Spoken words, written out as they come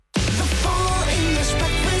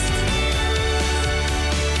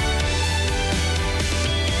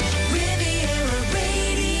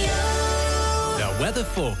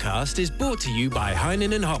forecast is brought to you by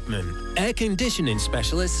Heinen and Hopman, air conditioning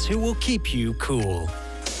specialists who will keep you cool.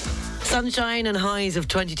 Sunshine and highs of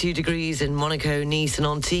 22 degrees in Monaco, Nice and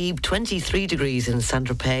Antibes, 23 degrees in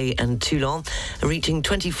Saint-Tropez and Toulon, reaching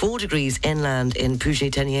 24 degrees inland in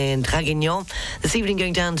Puget-Théniers and Draguignan. This evening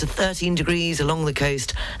going down to 13 degrees along the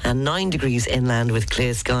coast and 9 degrees inland with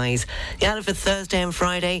clear skies. The outlook for Thursday and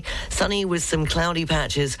Friday, sunny with some cloudy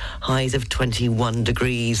patches, highs of 21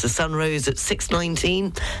 degrees. The sun rose at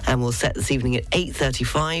 6:19 and will set this evening at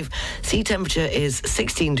 8:35. Sea temperature is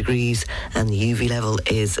 16 degrees and the UV level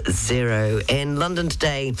is 0. In London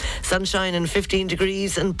today, sunshine and 15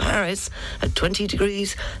 degrees, and Paris at 20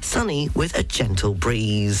 degrees, sunny with a gentle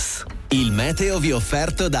breeze. Il meteo vi è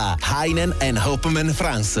offerto da Heinen and Hopman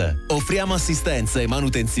France. Offriamo assistenza e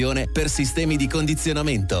manutenzione per sistemi di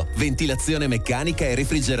condizionamento, ventilazione meccanica e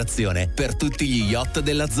refrigerazione per tutti gli yacht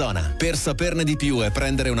della zona. Per saperne di più e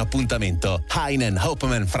prendere un appuntamento,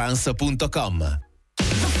 heinenhopmanfrance.com.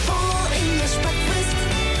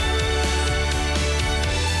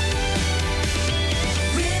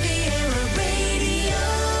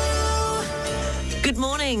 Good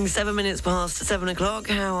morning, 7 minutes past 7 o'clock.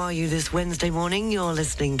 How are you this Wednesday morning? You're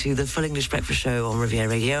listening to the Full English Breakfast Show on Riviera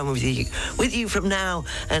Radio. I'm with you from now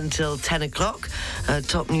until 10 o'clock.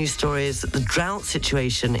 Top news story is that the drought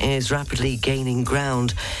situation is rapidly gaining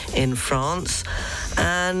ground in France.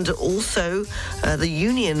 And also, the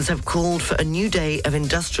unions have called for a new day of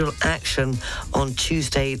industrial action on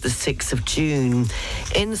Tuesday, the 6th of June.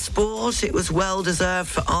 In sport, it was well-deserved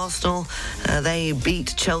for Arsenal. They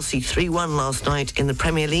beat Chelsea 3-1 last night in the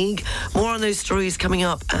Premier League. More on those stories coming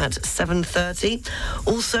up at 7:30.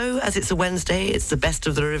 Also, as it's a Wednesday, it's the best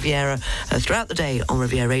of the Riviera throughout the day on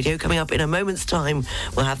Riviera Radio. Coming up in a moment's time,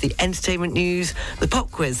 we'll have the entertainment news, the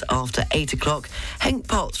pop quiz after 8 o'clock. Hank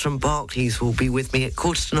Potts from Barclays will be with me at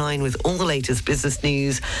 8:45 with all the latest business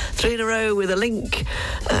news. 3 in a row with a link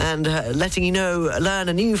and letting you know, learn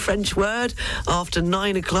a new French word after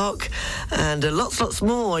 9 o'clock. And lots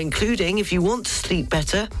more, including if you want to sleep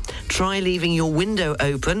better, try leaving your window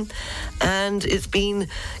open. And it's been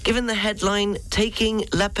given the headline, Taking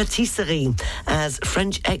la Pâtisserie, as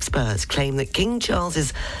French experts claim that King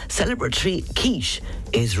Charles's celebratory quiche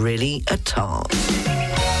is really a tart.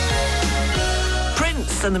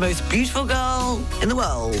 Prince and the most beautiful girl in the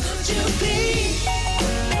world.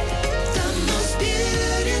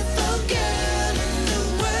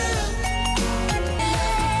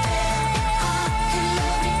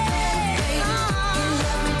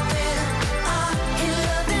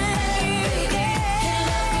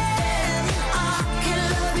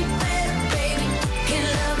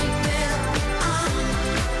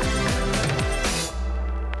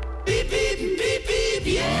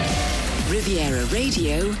 Riviera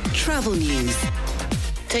Radio Travel News.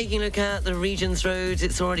 Taking a look at the region's roads,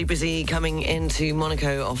 it's already busy coming into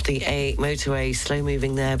Monaco off the A motorway, slow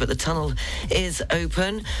moving there, but the tunnel is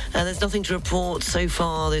open. There's nothing to report so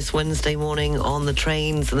far this Wednesday morning on the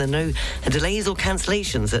trains, and there are no delays or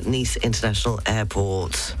cancellations at Nice International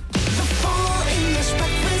Airport.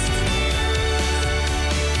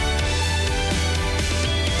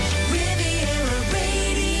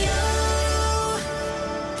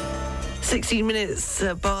 16 minutes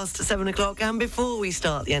past 7 o'clock, and before we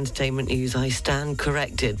start the entertainment news, I stand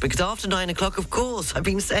corrected, because after 9 o'clock, of course, I've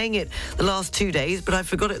been saying it the last 2 days, but I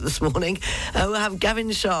forgot it this morning. We'll have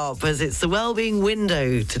Gavin Sharp, as it's the wellbeing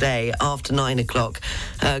window today after 9 o'clock.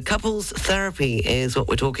 Couples therapy is what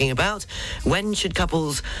we're talking about. When should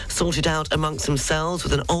couples sort it out amongst themselves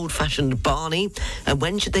with an old-fashioned Barney? And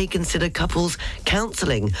when should they consider couples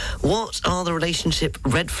counselling? What are the relationship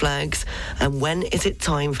red flags? And when is it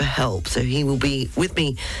time for help? So he will be with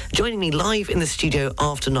me, joining me live in the studio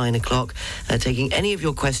after 9 o'clock, taking any of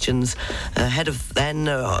your questions ahead of then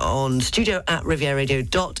on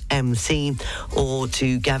studio@rivieradio.mc or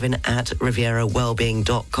to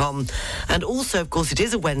gavin@rivierawellbeing.com. And also, of course, it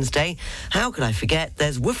is a Wednesday. How could I forget?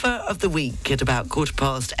 There's Woofer of the Week at about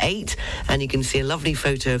 8:15, and you can see a lovely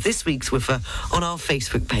photo of this week's Woofer on our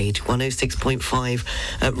Facebook page, 106.5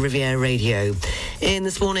 at Riviera Radio. In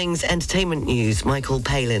this morning's entertainment news, Michael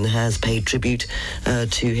Palin has paid tribute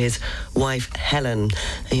to his wife Helen.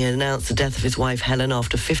 He announced the death of his wife Helen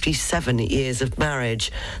after 57 years of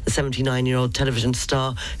marriage. The 79-year-old television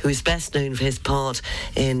star, who is best known for his part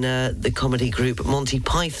in the comedy group Monty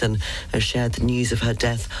Python, has shared the news of her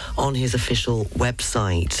death on his official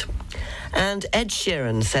website. And Ed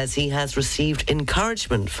Sheeran says he has received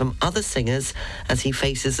encouragement from other singers as he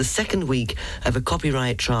faces the second week of a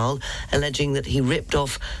copyright trial, alleging that he ripped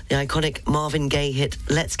off the iconic Marvin Gaye hit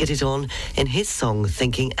Let's Get It On in his song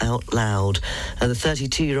Thinking Out Loud. The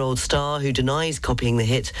 32-year-old star, who denies copying the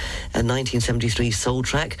hit, a 1973 soul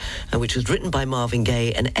track, which was written by Marvin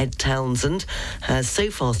Gaye and Ed Townsend, has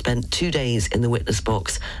so far spent 2 days in the witness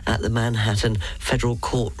box at the Manhattan Federal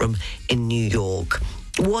Courtroom in New York.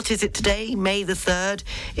 What is it today? May the 3rd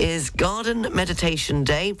is Garden Meditation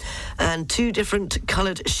Day and Two Different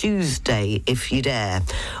Coloured Shoes Day, if you dare.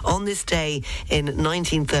 On this day in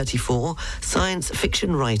 1934, science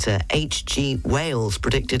fiction writer H.G. Wells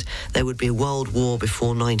predicted there would be a world war before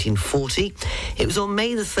 1940. It was on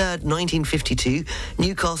May the 3rd, 1952,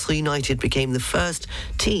 Newcastle United became the first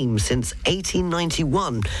team since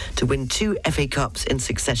 1891 to win 2 FA Cups in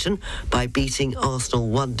succession by beating Arsenal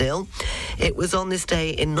 1-0. It was on this day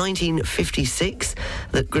in 1956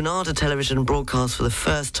 that Granada Television broadcast for the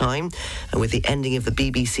first time, and with the ending of the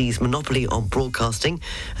BBC's monopoly on broadcasting,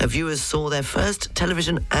 viewers saw their first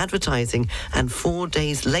television advertising, and 4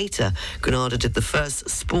 days later Granada did the first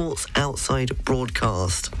sports outside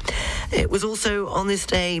broadcast. It was also on this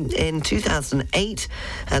day in 2008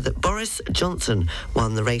 that Boris Johnson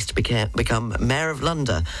won the race to become Mayor of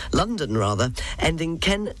London, ending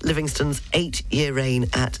Ken Livingstone's 8-year reign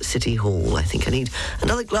at City Hall. I think I need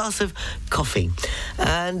another glass of coffee.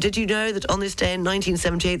 And did you know that on this day in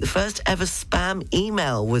 1978, the first ever spam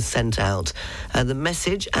email was sent out? The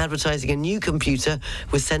message advertising a new computer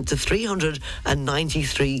was sent to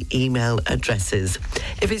 393 email addresses.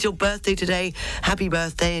 If it's your birthday today, happy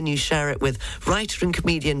birthday, and you share it with writer and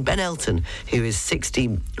comedian Ben Elton, who is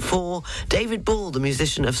 64. David Ball, the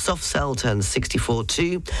musician of Soft Cell, turns 64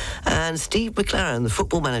 too. And Steve McLaren, the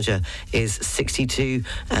football manager, is 62.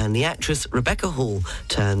 And the actress Rebecca Hall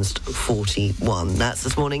turns 41. That's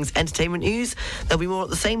this morning's entertainment news. There'll be more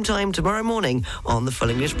at the same time tomorrow morning on the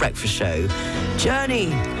Full English Breakfast Show.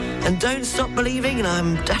 Journey and Don't Stop Believing, and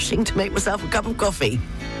I'm dashing to make myself a cup of coffee.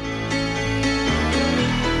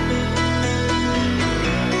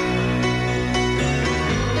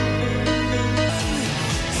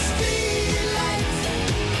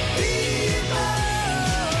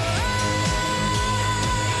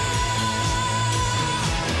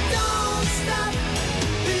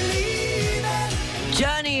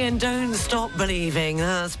 Journey and Don't Stop Believing.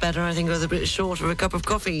 That's better. I think I was a bit short of a cup of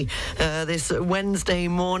coffee this Wednesday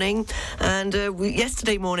morning. And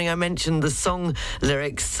yesterday morning I mentioned the song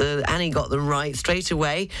lyrics. Annie got them right straight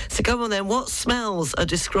away. So come on then, what smells are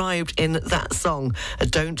described in that song,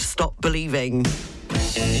 Don't Stop Believing?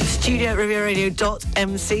 Studio at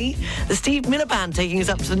RivieraRadio.mc. The Steve Miller Band taking us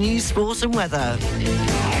up to the news, sport and weather.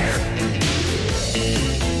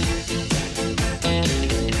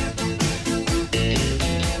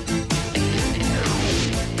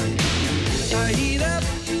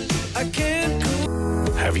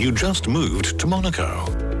 Have you just moved to Monaco?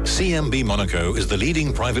 CMB Monaco is the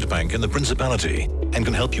leading private bank in the Principality and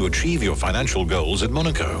can help you achieve your financial goals in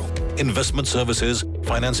Monaco. Investment services,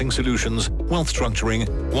 financing solutions, wealth structuring,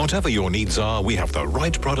 whatever your needs are, we have the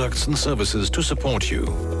right products and services to support you.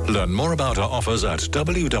 Learn more about our offers at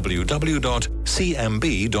www.cmb.mc.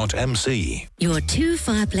 Your 2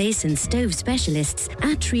 fireplace and stove specialists,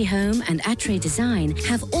 Attray Home and Attray Design,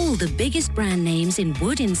 have all the biggest brand names in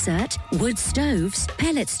wood insert, wood stoves,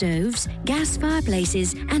 pellet stoves, gas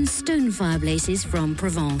fireplaces and stone fireplaces from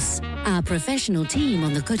Provence. Our professional team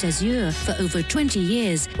on the Côte d'Azur for over 20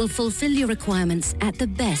 years will fulfill your requirements at the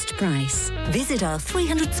best price. Visit our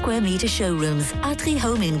 300 square metre showrooms, Attray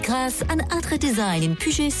Home in Grasse and Attray Design in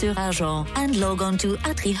Puget-sur-Argent, and log on to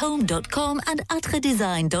attrayhome.com and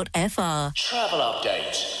attraydesign.fr. Travel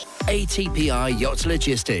update. ATPI Yacht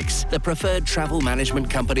Logistics, the preferred travel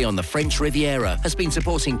management company on the French Riviera, has been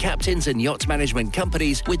supporting captains and yacht management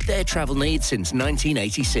companies with their travel needs since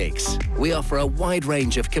 1986. We offer a wide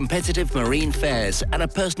range of competitive marine fares and a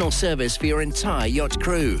personal service for your entire yacht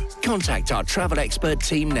crew. Contact our travel expert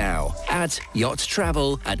team now at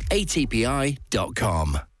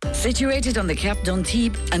yachttravel@atpi.com. Situated on the Cap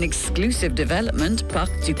d'Antibes, an exclusive development, Parc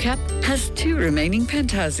du Cap, has 2 remaining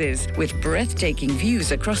penthouses with breathtaking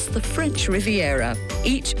views across the French Riviera.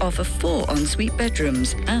 Each offer 4 ensuite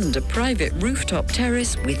bedrooms and a private rooftop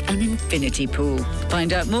terrace with an infinity pool.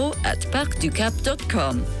 Find out more at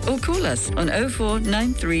parcducap.com or call us on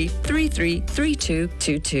 0493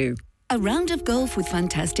 333222. A round of golf with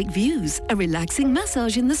fantastic views, a relaxing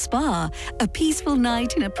massage in the spa, a peaceful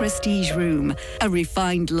night in a prestige room, a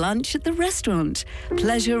refined lunch at the restaurant,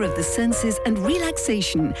 pleasure of the senses and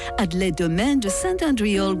relaxation at Les Domaines de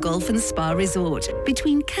Saint-Andriol Golf and Spa Resort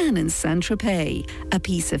between Cannes and Saint-Tropez. A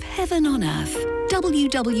piece of heaven on earth.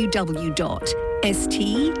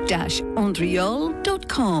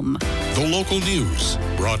 www.st-andriol.com. The local news,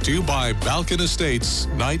 brought to you by Balkan Estates,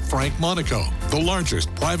 Knight Frank Monaco, the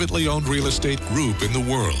largest privately owned real estate group in the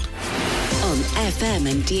world. On FM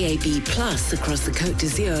and DAB Plus across the Côte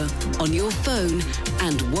d'Azur, on your phone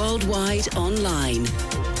and worldwide online.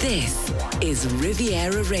 This is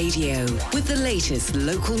Riviera Radio with the latest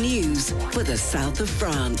local news for the south of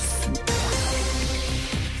France.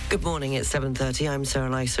 Good morning, it's 7:30. I'm Sarah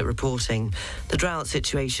Lysett reporting. The drought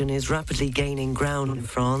situation is rapidly gaining ground in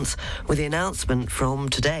France with the announcement from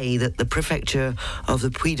today that the prefecture of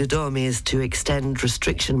the Puy-de-Dôme is to extend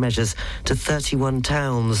restriction measures to 31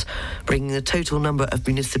 towns, bringing the total number of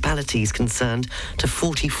municipalities concerned to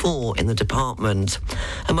 44 in the department.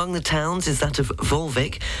 Among the towns is that of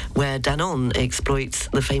Volvic, where Danone exploits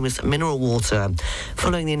the famous mineral water.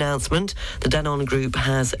 Following the announcement, the Danone Group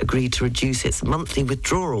has agreed to reduce its monthly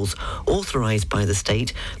withdrawals authorised by the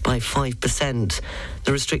state by 5%.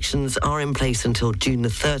 The restrictions are in place until June the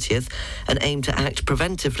 30th and aim to act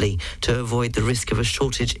preventively to avoid the risk of a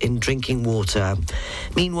shortage in drinking water.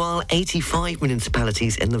 Meanwhile, 85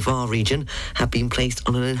 municipalities in the Var region have been placed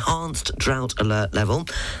on an enhanced drought alert level.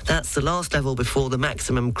 That's the last level before the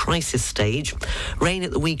maximum crisis stage. Rain at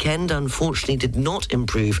the weekend unfortunately did not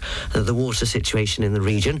improve the water situation in the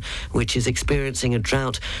region, which is experiencing a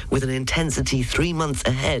drought with an intensity 3 months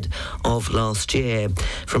ahead of last year.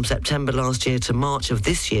 From September last year to March of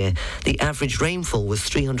this year, the average rainfall was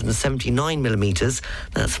 379 millimetres.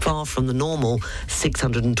 That's far from the normal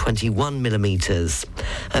 621 millimetres.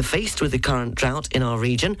 Faced with the current drought in our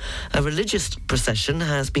region, a religious procession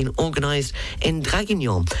has been organised in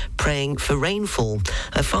Draguignan, praying for rainfall.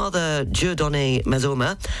 Father Dieudonné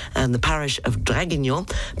Mazoma and the parish of Draguignan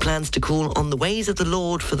plans to call on the ways of the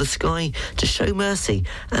Lord for the sky to show mercy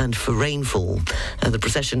and for rainfall. The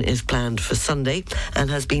procession is planned for Sunday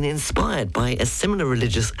and has been inspired by a similar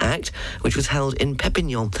religious act which was held in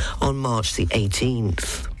Perpignan on March the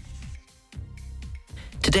 18th.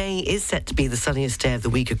 Today is set to be the sunniest day of the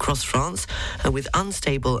week across France, with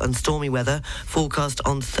unstable and stormy weather forecast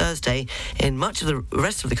on Thursday in much of the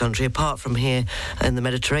rest of the country, apart from here in the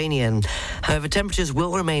Mediterranean. However, temperatures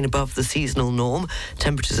will remain above the seasonal norm.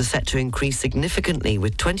 Temperatures are set to increase significantly,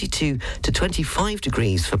 with 22 to 25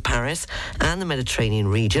 degrees for Paris and the Mediterranean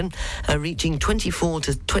region, reaching 24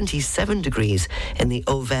 to 27 degrees in the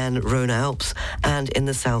Auvergne-Rhône Alps and in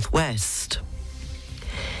the southwest.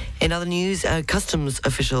 In other news, a customs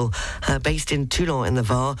official based in Toulon in the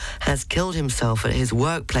Var has killed himself at his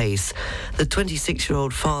workplace. The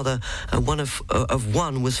 26-year-old father of one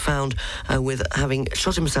was found with having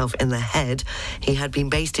shot himself in the head. He had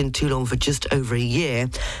been based in Toulon for just over a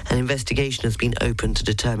year. An investigation has been opened to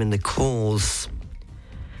determine the cause.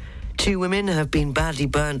 2 women have been badly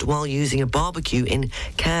burnt while using a barbecue in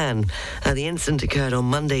Cannes. The incident occurred on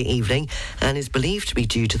Monday evening and is believed to be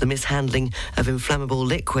due to the mishandling of inflammable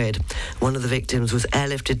liquid. One of the victims was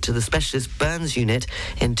airlifted to the specialist burns unit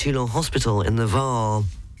in Toulon Hospital in the Var.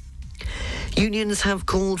 Unions have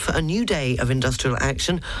called for a new day of industrial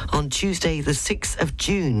action on Tuesday, the 6th of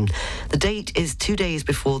June. The date is 2 days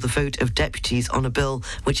before the vote of deputies on a bill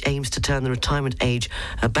which aims to turn the retirement age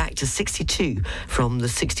back to 62 from the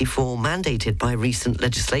 64 mandated by recent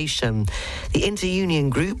legislation. The inter-union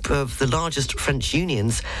group of the largest French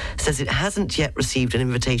unions says it hasn't yet received an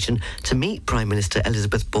invitation to meet Prime Minister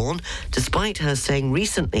Elisabeth Borne, despite her saying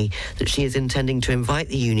recently that she is intending to invite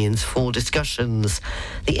the unions for discussions.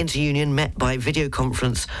 The inter-union met by video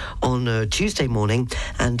conference on Tuesday morning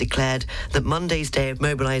and declared that Monday's day of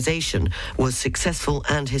mobilisation was successful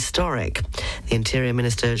and historic. The Interior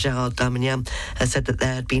Minister Gérald Darmanin has said that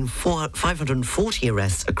there had been 540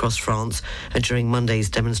 arrests across France during Monday's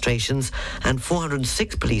demonstrations, and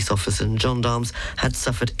 406 police officers and gendarmes had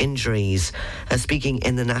suffered injuries. Speaking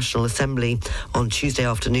in the National Assembly on Tuesday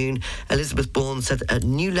afternoon, Elisabeth Borne said that a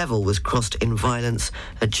new level was crossed in violence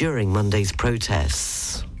during Monday's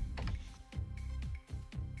protests.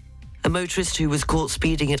 motorist who was caught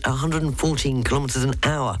speeding at 114 kilometres an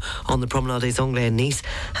hour on the Promenade des Anglais in Nice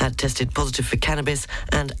had tested positive for cannabis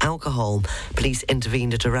and alcohol. Police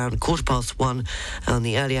intervened at around 1:15 on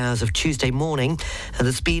the early hours of Tuesday morning, and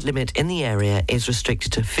the speed limit in the area is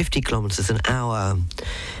restricted to 50 kilometres an hour.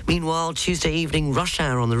 Meanwhile, Tuesday evening rush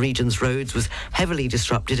hour on the region's roads was heavily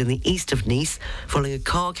disrupted in the east of Nice following a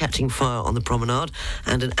car catching fire on the promenade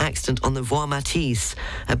and an accident on the Voie Matisse.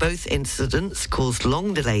 Both incidents caused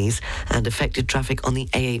long delays and affected traffic on the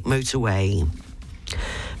A8 motorway.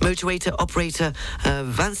 Motorway operator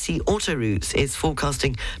Vinci Autoroutes is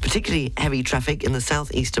forecasting particularly heavy traffic in the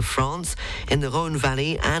southeast of France, in the Rhône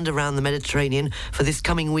Valley and around the Mediterranean for this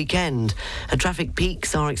coming weekend. Traffic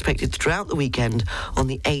peaks are expected throughout the weekend on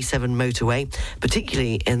the A7 motorway,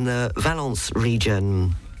 particularly in the Valence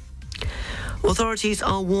region. Authorities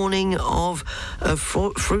are warning of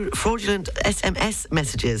fraudulent SMS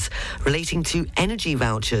messages relating to energy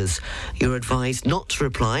vouchers. You're advised not to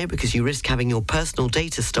reply because you risk having your personal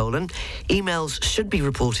data stolen. Emails should be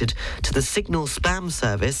reported to the Signal spam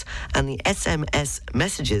service and the SMS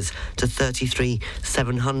messages to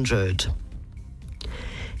 33700.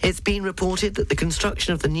 It's been reported that the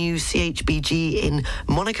construction of the new CHBG in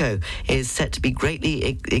Monaco is set to greatly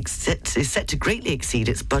exceed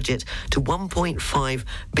its budget to 1.5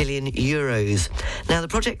 billion euros. Now, the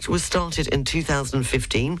project was started in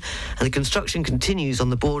 2015, and the construction continues on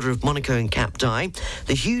the border of Monaco and Cap d'Aille.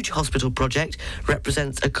 The huge hospital project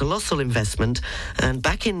represents a colossal investment, and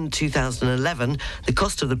back in 2011, the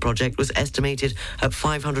cost of the project was estimated at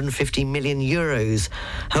 550 million euros.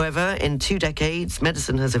 However, in 2 decades,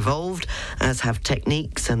 medicine has evolved, as have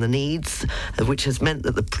techniques and the needs, which has meant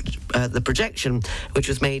that the projection, which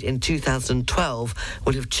was made in 2012,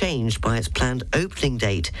 would have changed by its planned opening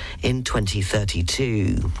date in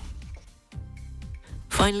 2032.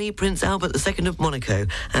 Finally, Prince Albert II of Monaco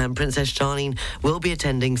and Princess Charlene will be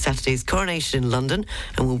attending Saturday's coronation in London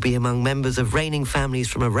and will be among members of reigning families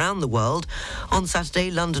from around the world. On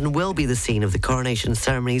Saturday, London will be the scene of the coronation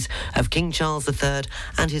ceremonies of King Charles III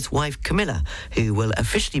and his wife Camilla, who will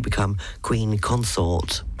officially become Queen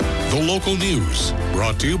Consort. The local news,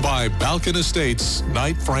 brought to you by Balkan Estates,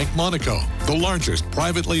 Knight Frank Monaco, the largest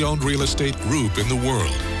privately owned real estate group in the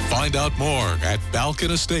world. Find out more at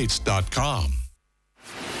balkanestates.com.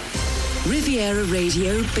 Riviera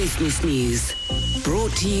Radio Business News,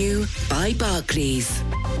 brought to you by Barclays.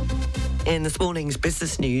 In this morning's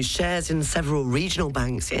business news, shares in several regional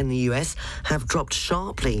banks in the US have dropped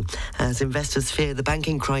sharply as investors fear the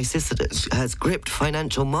banking crisis that has gripped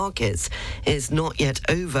financial markets is not yet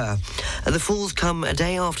over. The falls come a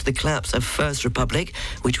day after the collapse of First Republic,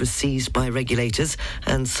 which was seized by regulators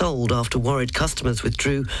and sold after worried customers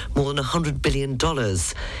withdrew more than $100 billion.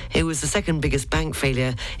 It was the second biggest bank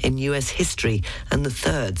failure in US history and the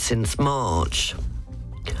third since March.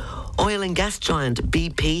 Oil and gas giant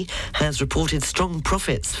BP has reported strong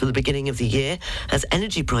profits for the beginning of the year as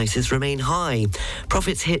energy prices remain high.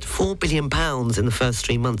 Profits hit £4 billion in the first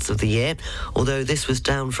 3 months of the year, although this was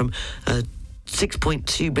down from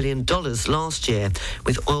 $6.2 billion last year,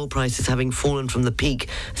 with oil prices having fallen from the peak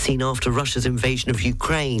seen after Russia's invasion of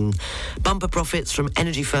Ukraine. Bumper profits from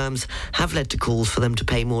energy firms have led to calls for them to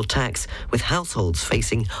pay more tax, with households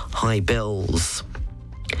facing high bills.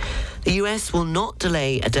 The US will not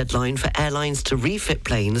delay a deadline for airlines to refit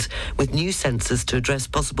planes with new sensors to address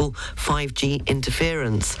possible 5G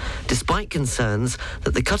interference, despite concerns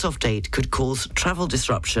that the cut-off date could cause travel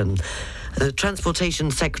disruption. The Transportation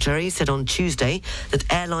Secretary said on Tuesday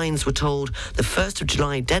that airlines were told the 1st of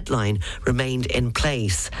July deadline remained in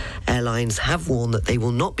place. Airlines have warned that they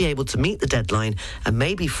will not be able to meet the deadline and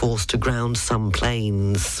may be forced to ground some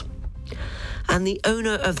planes. And the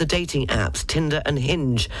owner of the dating apps Tinder and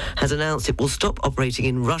Hinge has announced it will stop operating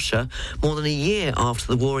in Russia more than a year after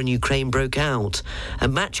the war in Ukraine broke out. A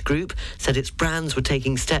Match Group said its brands were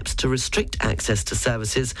taking steps to restrict access to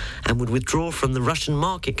services and would withdraw from the Russian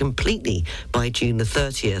market completely by June the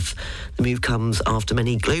 30th. The move comes after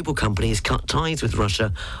many global companies cut ties with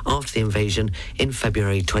Russia after the invasion in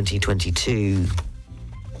February 2022.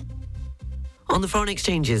 On the foreign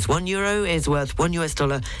exchanges, €1 is worth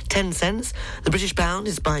 $1 10 cents. The British pound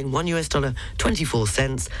is buying $1 24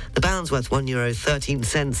 cents. The pound's worth €1 13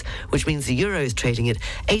 cents, which means the euro is trading at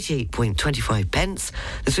 88.25 pence.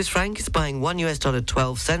 The Swiss franc is buying $1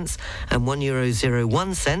 12 cents and €1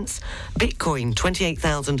 01 cents. Bitcoin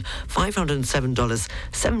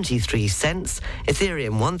 $28,507.73.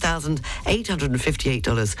 Ethereum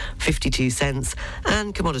 $1,858.52.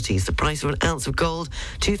 And commodities, the price of an ounce of gold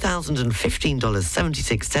 $2,015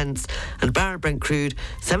 $89.76, and Barrel Brent crude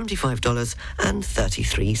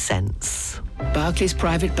 $75.33. Barclays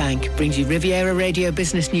Private Bank brings you Riviera Radio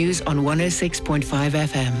Business News on 106.5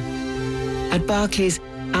 FM. At Barclays,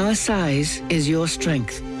 our size is your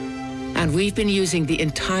strength. And we've been using the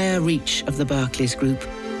entire reach of the Barclays Group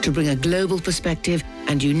to bring a global perspective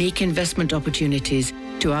and unique investment opportunities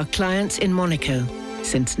to our clients in Monaco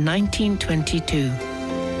since 1922.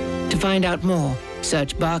 To find out more,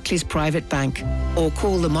 search Barclays Private Bank or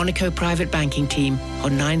call the Monaco Private Banking Team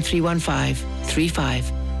on 9315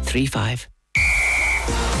 3535.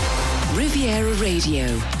 Riviera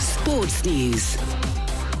Radio, Sports News.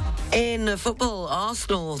 In football,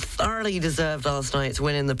 Arsenal thoroughly deserved last night's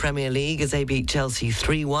win in the Premier League as they beat Chelsea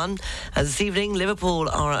 3-1. This evening, Liverpool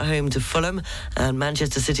are at home to Fulham and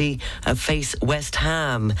Manchester City face West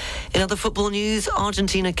Ham. In other football news,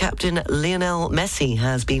 Argentina captain Lionel Messi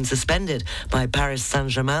has been suspended by Paris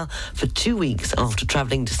Saint-Germain for 2 weeks after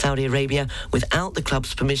travelling to Saudi Arabia without the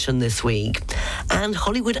club's permission this week. And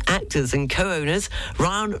Hollywood actors and co-owners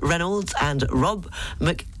Ryan Reynolds and Rob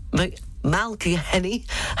Malkenny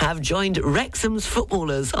have joined Wrexham's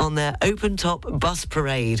footballers on their open-top bus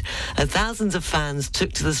parade. Thousands of fans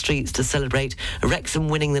took to the streets to celebrate Wrexham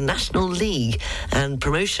winning the National League and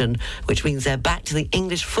promotion, which means they're back to the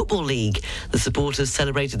English Football League. The supporters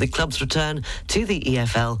celebrated the club's return to the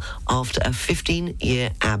EFL after a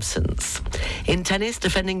 15-year absence. In tennis,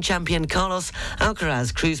 defending champion Carlos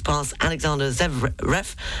Alcaraz cruised past Alexander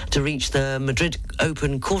Zverev to reach the Madrid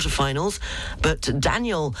Open quarterfinals, but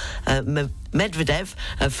Daniel Medvedev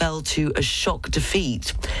fell to a shock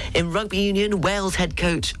defeat. In rugby union, Wales head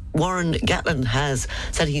coach Warren Gatland has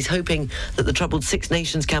said he's hoping that the troubled Six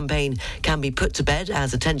Nations campaign can be put to bed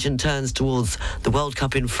as attention turns towards the World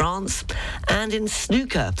Cup in France. And in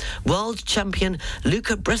snooker, world champion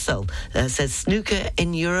Luca Bressel says snooker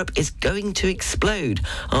in Europe is going to explode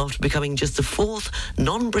after becoming just the fourth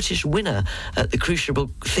non-British winner at the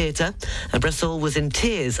Crucible Theatre. Bressel was in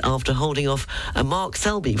tears after holding off a Mark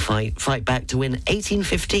Selby fight back to win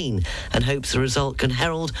 18-15 and hopes the result can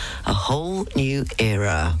herald a whole new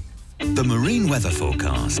era. The Marine Weather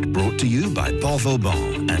Forecast brought to you by Port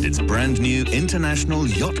Vauban and its brand new International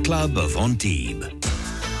Yacht Club of Antibes.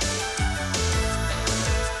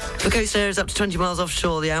 For coast areas up to 20 miles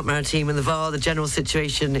offshore, the Outmaritime and the VAR, the general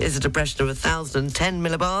situation is a depression of 1,010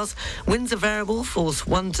 millibars. Winds are variable, force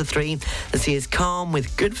 1 to 3. The sea is calm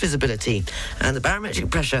with good visibility. And the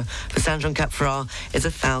barometric pressure for Saint-Jean-Cap Ferrat is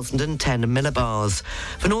 1,010 millibars.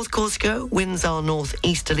 For North Corsica, winds are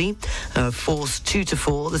northeasterly, force 2 to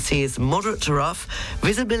 4. The sea is moderate to rough.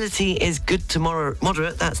 Visibility is good to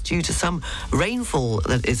moderate. That's due to some rainfall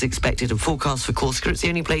that is expected and forecast for Corsica. It's the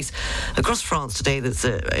only place across France today that's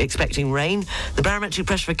expecting rain. The barometric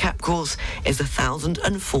pressure for Cap Corse is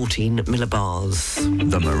 1,014 millibars.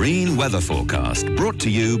 The Marine Weather Forecast brought to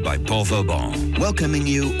you by Port Vauban, welcoming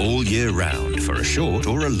you all year round for a short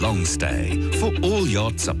or a long stay for all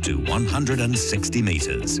yachts up to 160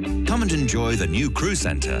 metres. Come and enjoy the new crew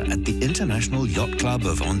centre at the International Yacht Club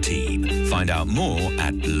of Antibes. Find out more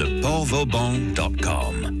at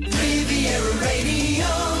leportvauban.com. Riviera Radio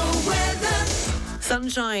weather.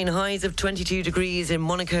 Sunshine, highs of 22 degrees in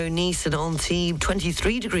Monaco, Nice and Antibes,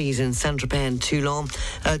 23 degrees in Saint-Tropez and Toulon,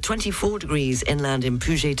 24 degrees inland in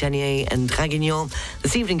Puget-Théniers and Draguignan.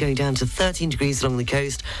 This evening going down to 13 degrees along the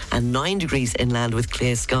coast and 9 degrees inland with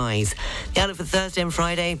clear skies. The outlook for Thursday and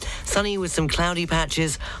Friday, sunny with some cloudy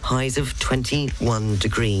patches, highs of 21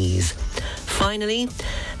 degrees. Finally,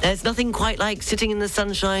 there's nothing quite like sitting in the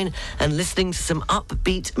sunshine and listening to some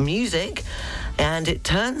upbeat music. And it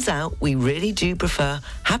turns out we really do prefer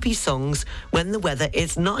happy songs when the weather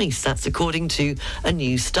is nice. That's according to a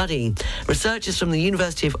new study. Researchers from the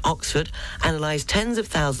University of Oxford analysed tens of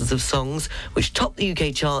thousands of songs which topped the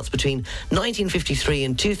UK charts between 1953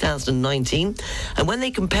 and 2019. And when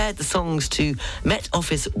they compared the songs to Met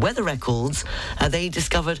Office weather records, they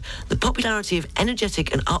discovered the popularity of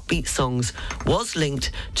energetic and upbeat songs was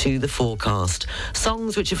linked to the forecast.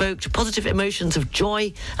 Songs which evoked positive emotions of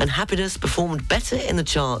joy and happiness performed better in the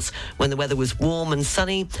charts when the weather was warm and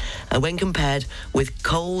sunny when compared with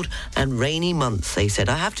cold and rainy months, they said.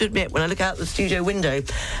 I have to admit, when I look out the studio window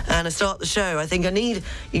and I start the show, I think I need,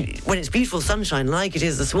 when it's beautiful sunshine like it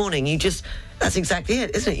is this morning, that's exactly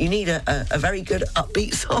it, isn't it? You need a very good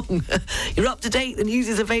upbeat song. You're up to date, the news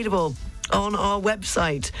is available on our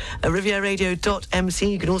website, rivieradio.mc.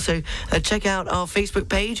 You can also check out our Facebook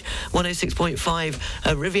page,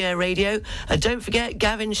 106.5 Riviera Radio. Don't forget,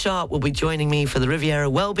 Gavin Sharp will be joining me for the Riviera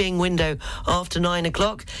Wellbeing Window after 9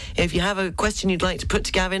 o'clock. If you have a question you'd like to put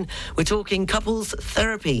to Gavin, we're talking couples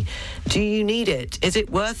therapy. Do you need it? Is it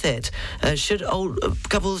worth it? Should old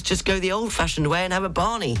couples just go the old-fashioned way and have a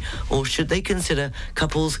Barney? Or should they consider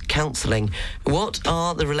couples counselling? What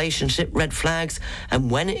are the relationship red flags? And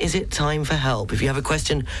when is it time for help? If you have a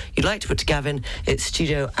question you'd like to put to Gavin, it's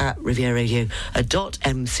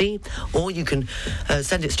studio@rivieradio.mc, or you can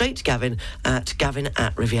send it straight to Gavin at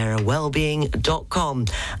gavin@rivierawellbeing.com.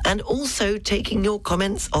 And also taking your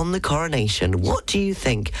comments on the coronation. What do you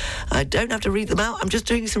think? I don't have to read them out. I'm just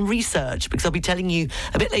doing some research because I'll be telling you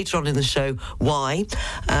a bit later on in the show why.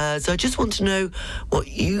 So I just want to know what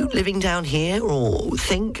you living down here or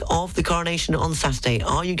think of the coronation on Saturday.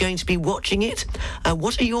 Are you going to be watching it?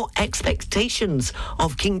 What are your expectations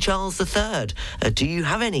of King Charles III? Do you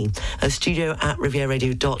have any?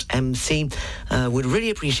 studio@rivieradio.mc. Would really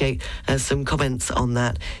appreciate some comments on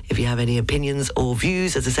that. If you have any opinions or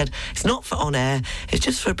views, as I said, it's not for on air, it's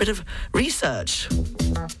just for a bit of research.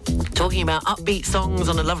 Talking about upbeat songs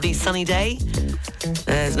on a lovely sunny day,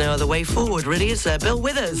 there's no other way forward, really. It's Bill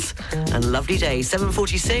Withers and Lovely Day.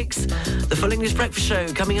 7:46, the Full English Breakfast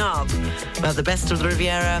Show coming up about the best of the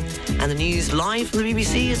Riviera and the news live from the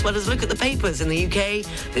BBC, as well as look at the papers in the UK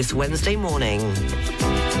this Wednesday morning.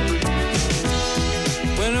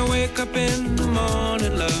 When I wake up in the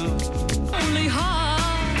morning, love, only heart.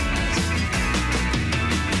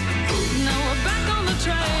 Now we're back on the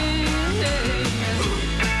train.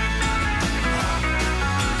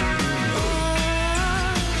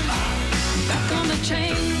 Back on the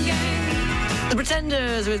chain gang. The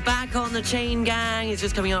Pretenders with Back on the Chain Gang. It's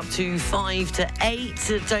just coming up to 5 to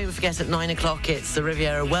 8. Don't forget at 9 o'clock it's the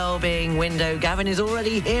Riviera Wellbeing Window. Gavin is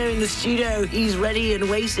already here in the studio. He's ready and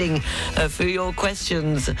waiting for your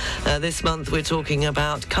questions. This month we're talking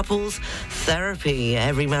about couples therapy.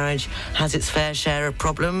 Every marriage has its fair share of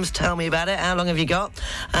problems. Tell me about it. How long have you got?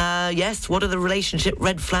 Yes, what are the relationship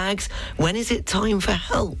red flags? When is it time for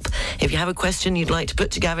help? If you have a question you'd like to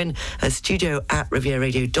put to Gavin,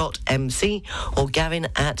 studio@rivieradio.mc or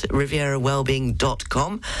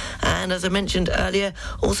gavin@rivierawellbeing.com. And as I mentioned earlier,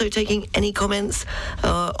 also taking any comments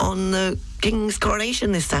on the King's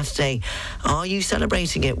coronation this Saturday. Are you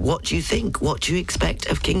celebrating it? What do you think? What do you expect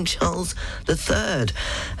of King Charles III?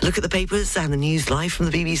 Look at the papers and the news live from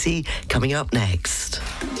the BBC coming up next.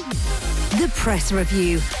 The Press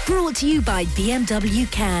Review, brought to you by BMW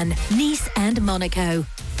Cannes, Nice and Monaco.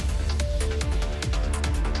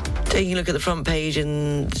 Taking a look at the front page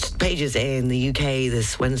and pages in the UK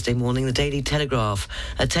this Wednesday morning, the Daily Telegraph.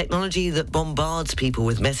 A technology that bombards people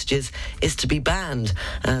with messages is to be banned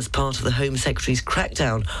as part of the Home Secretary's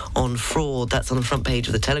crackdown on fraud. That's on the front page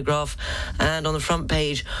of the Telegraph. And on the front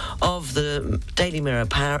page of the Daily Mirror,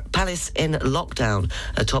 Palace in lockdown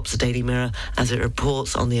tops the Daily Mirror as it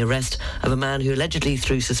reports on the arrest of a man who allegedly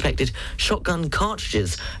threw suspected shotgun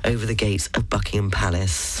cartridges over the gates of Buckingham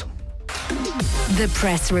Palace. The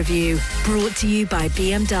Press Review, brought to you by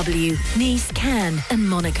BMW, Nice, Cannes and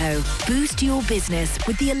Monaco. Boost your business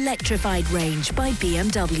with the electrified range by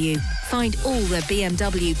BMW. Find all the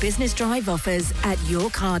BMW Business Drive offers at your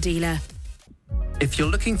car dealer. If you're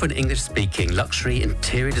looking for an English-speaking luxury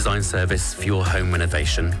interior design service for your home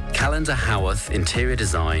renovation, Calendar Howarth Interior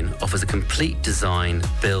Design offers a complete design,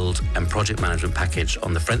 build and project management package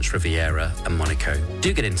on the French Riviera and Monaco.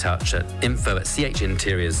 Do get in touch at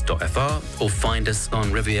info@chinteriors.fr or find us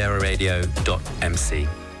on rivieraradio.mc.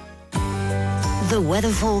 The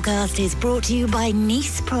weather forecast is brought to you by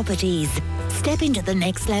Nice Properties. Step into the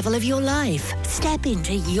next level of your life. Step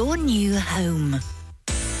into your new home.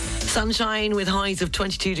 Sunshine with highs of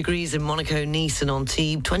 22 degrees in Monaco, Nice and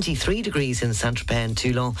Antibes, 23 degrees in Saint-Tropez and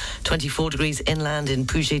Toulon, 24 degrees inland in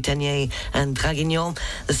Puget-Théniers and Draguignan.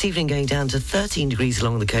 This evening going down to 13 degrees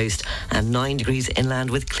along the coast and 9 degrees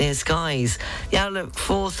inland with clear skies. The outlook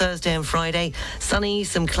for Thursday and Friday, sunny,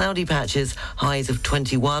 some cloudy patches, highs of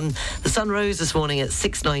 21. The sun rose this morning at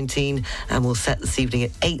 6:19 and will set this evening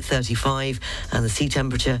at 8:35, and the sea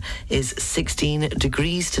temperature is 16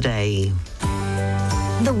 degrees today.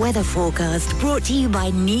 The weather forecast brought to you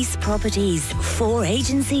by Nice Properties. 4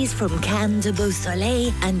 agencies from Cannes to Beau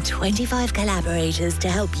Soleil and 25 collaborators to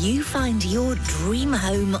help you find your dream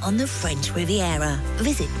home on the French Riviera.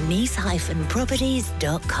 Visit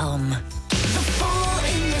nice-properties.com.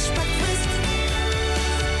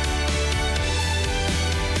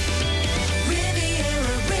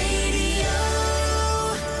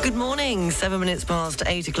 Good morning, 7 minutes past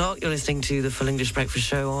 8 o'clock. You're listening to the Full English Breakfast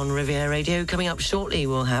Show on Riviera Radio. Coming up shortly,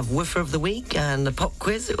 we'll have Woofer of the Week and the pop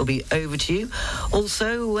quiz. It will be over to you.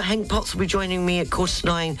 Also, Hank Potts will be joining me at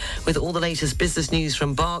 9:15 with all the latest business news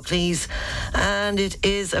from Barclays. And it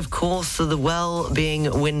is, of course, the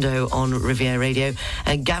Well-Being Window on Riviera Radio.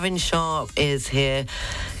 And Gavin Sharp is here.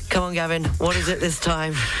 Come on, Gavin. What is it this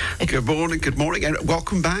time? Good morning, and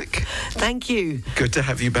welcome back. Thank you. Good to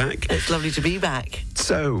have you back. It's lovely to be back.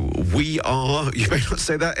 So, we are... You may not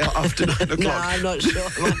say that after 9 o'clock. No, I'm not sure.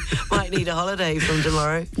 Might need a holiday from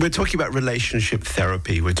tomorrow. We're talking about relationship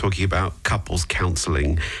therapy. We're talking about couples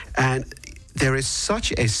counselling. And there is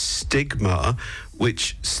such a stigma,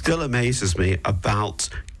 which still amazes me, about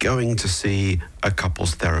going to see a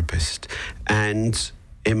couples therapist. And...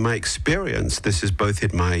 in my experience, this is both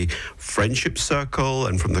in my friendship circle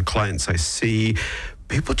and from the clients I see,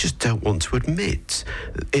 people just don't want to admit.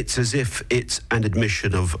 It's as if it's an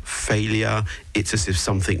admission of failure. It's as if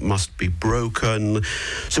something must be broken.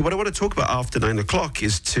 So what I want to talk about after 9 o'clock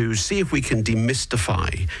is to see if we can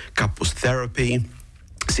demystify couples therapy,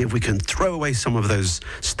 see if we can throw away some of those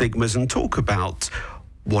stigmas and talk about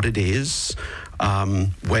what it is,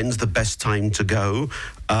 when's the best time to go,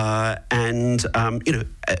 and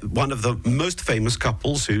one of the most famous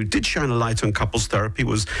couples who did shine a light on couples therapy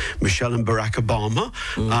was Michelle and Barack Obama,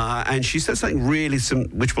 and she said something really,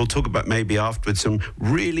 which we'll talk about maybe afterwards, some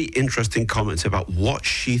really interesting comments about what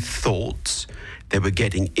she thought they were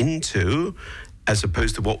getting into as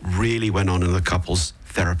opposed to what really went on in the couples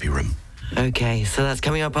therapy room. Okay, so that's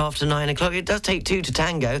coming up after 9 o'clock. It does take two to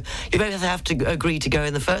tango. You both have to agree to go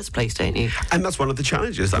in the first place, don't you? And that's one of the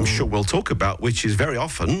challenges I'm sure we'll talk about, which is very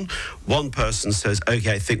often one person says,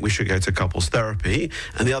 okay, I think we should go to couples therapy,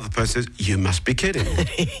 and the other person says, you must be kidding.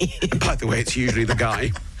 And by the way, it's usually the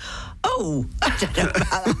guy. Oh, I don't know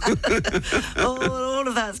about that. all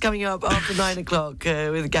of that's coming up after 9 o'clock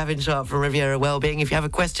with Gavin Sharp from Riviera Wellbeing. If you have a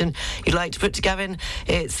question you'd like to put to Gavin,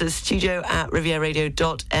 it's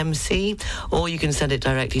studio@rivieraradio.mc, or you can send it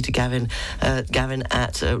directly to Gavin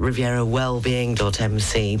at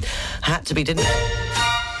rivierawellbeing.mc. Had to be, didn't it?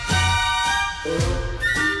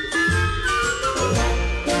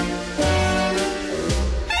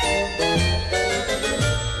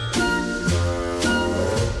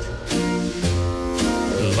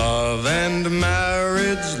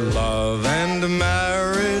 Love and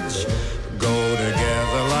marriage go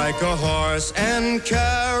together like a horse and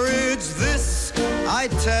carriage. This I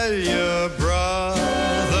tell you,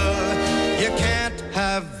 brother, you can't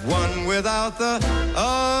have one without the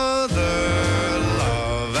other.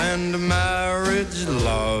 Love and marriage,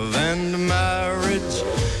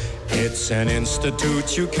 it's an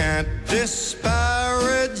institute you can't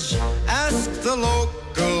disparage. Ask the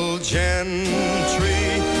local gentry.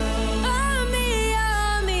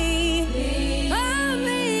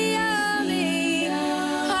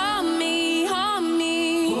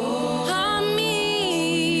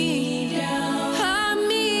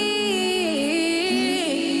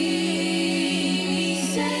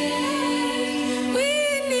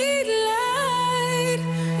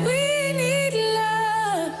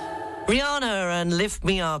 And Lift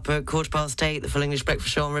Me Up at 8:15, the Full English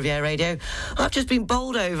Breakfast Show on Riviera Radio. I've just been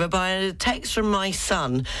bowled over by a text from my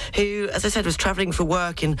son, who, as I said, was travelling for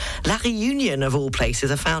work in La Réunion, of all places.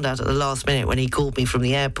 I found out at the last minute when he called me from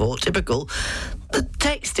the airport. Typical. The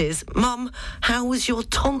text is, Mum, how was your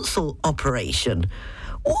tonsil operation?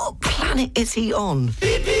 What planet is he on?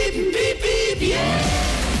 Beep, beep, beep, beep,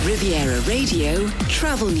 yeah. Riviera Radio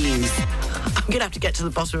Travel News. I'm going to have to get to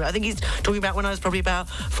the bottom of it. I think he's talking about when I was probably about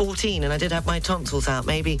 14 and I did have my tonsils out.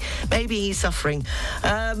 Maybe he's suffering.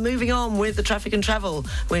 Moving on with the traffic and travel,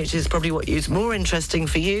 which is probably what is more interesting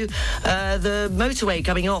for you. The motorway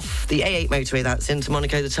coming off, the A8 motorway that's into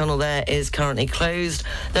Monaco, the tunnel there is currently closed.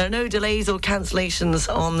 There are no delays or cancellations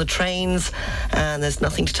on the trains, and there's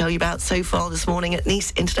nothing to tell you about so far this morning at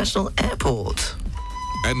Nice International Airport.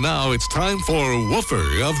 And now it's time for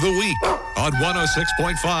Woofer of the Week on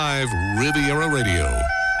 106.5 Riviera Radio.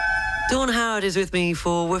 Dawn Howard is with me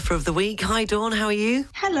for Woofer of the Week. Hi, Dawn. How are you?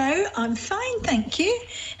 Hello. I'm fine, thank you.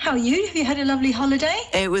 How are you? Have you had a lovely holiday?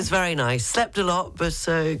 It was very nice. Slept a lot, but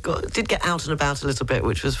did get out and about a little bit,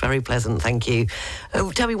 which was very pleasant. Thank you.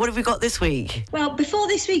 Tell me, what have we got this week? Well, before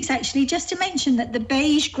this week's actually, just to mention that the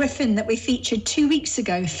beige griffin that we featured 2 weeks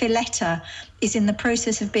ago, Philetta, is in the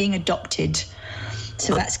process of being adopted.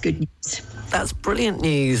 So that's good news. That's brilliant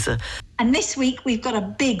news. And this week we've got a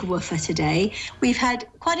big woofer today. We've had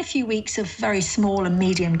quite a few weeks of very small and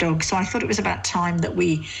medium dogs, so I thought it was about time that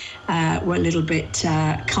we were a little bit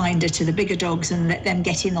kinder to the bigger dogs and let them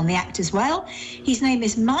get in on the act as well. His name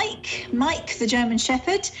is Mike the German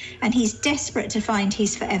Shepherd, and he's desperate to find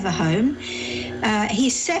his forever home.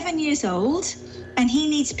 He's 7 years old, and he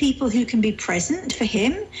needs people who can be present for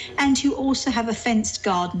him and who also have a fenced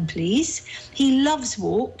garden, please. He loves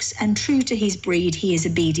walks, and true to his breed, he is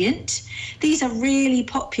obedient. These are really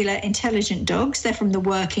popular, intelligent dogs. They're from the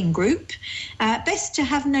working group. Best to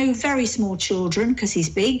have no very small children because he's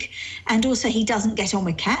big, and also he doesn't get on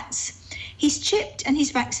with cats. He's chipped and he's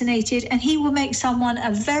vaccinated, and he will make someone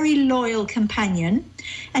a very loyal companion.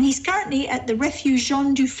 And he's currently at the Refuge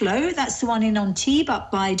Jean Duflo. That's the one in Antibes up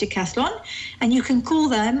by Decathlon. And you can call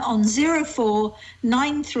them on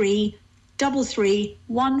 0493 33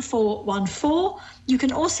 1414. You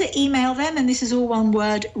can also email them, and this is all one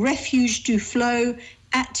word,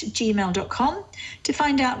 refugeduflo@gmail.com, to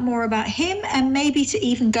find out more about him and maybe to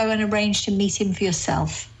even go and arrange to meet him for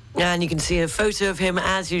yourself. And you can see a photo of him,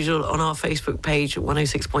 as usual, on our Facebook page at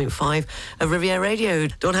 106.5 of Riviera Radio.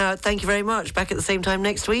 Dawn Howard, thank you very much. Back at the same time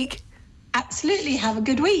next week. Absolutely. Have a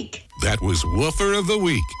good week. That was Woofer of the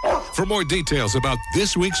Week. For more details about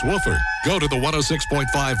this week's Woofer, go to the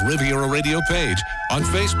 106.5 Riviera Radio page on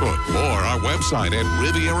Facebook or our website at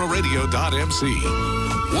rivieraradio.mc.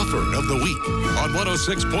 Woofer of the Week on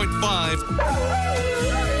 106.5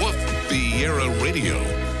 Riviera Radio.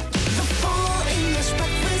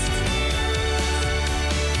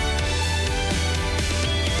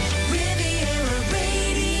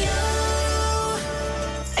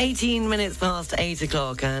 18 minutes past 8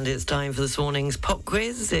 o'clock, and it's time for this morning's pop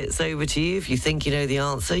quiz. It's over to you. If you think you know the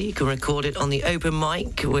answer, you can record it on the open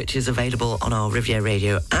mic, which is available on our Riviera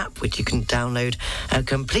Radio app, which you can download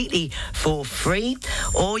completely for free,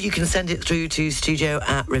 or you can send it through to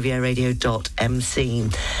studio@rivieraradio.mc.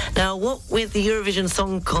 Now, what with the Eurovision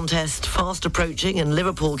Song Contest fast approaching and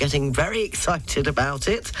Liverpool getting very excited about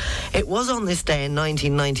it, it was on this day in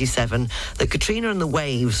 1997 that Katrina and the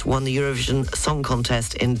Waves won the Eurovision Song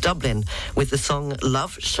Contest in Dublin with the song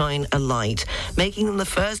Love Shine a Light, making them the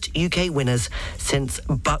first UK winners since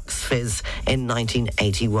Bucks Fizz in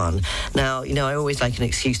 1981. Now, you know, I always like an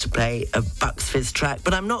excuse to play a Bucks Fizz track,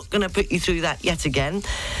 but I'm not going to put you through that yet again.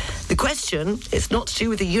 The question is not to do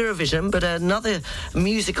with the Eurovision, but another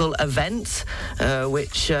musical event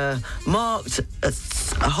which marked a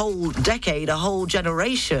whole decade, a whole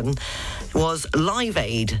generation, was Live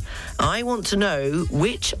Aid. I want to know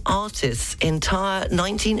which artist's entire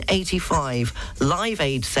 1985 Live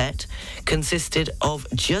Aid set consisted of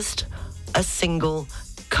just a single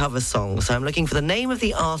cover song. So I'm looking for the name of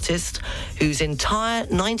the artist whose entire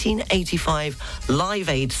 1985 Live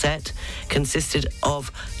Aid set consisted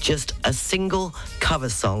of just a single cover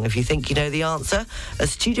song. If you think you know the answer, a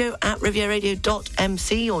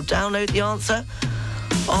studio@rivieraradio.mc, or download the answer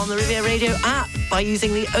on the Riviera Radio app by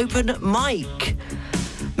using the open mic.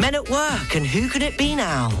 Men at Work, and who could it be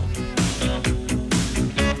now?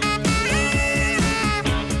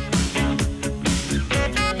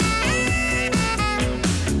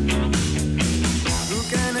 Who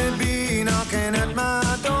can it be knocking at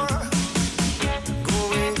my door? Go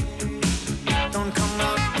away, don't come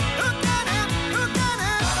out. Who can it? Who can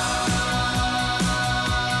it? Who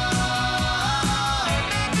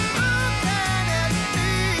can it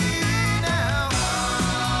be now?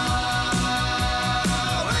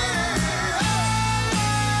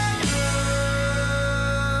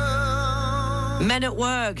 Men at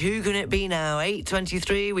Work, who can it be now?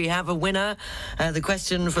 8:23, we have a winner. The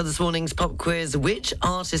question for this morning's pop quiz: which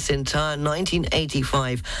artist's entire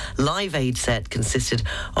 1985 Live Aid set consisted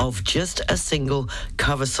of just a single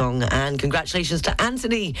cover song? And congratulations to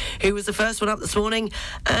Anthony, who was the first one up this morning,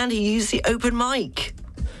 and he used the open mic.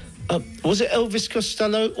 Was it Elvis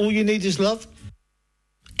Costello, All You Need Is Love?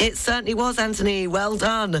 It certainly was, Anthony. Well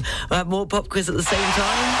done. We'll have more pop quiz at the same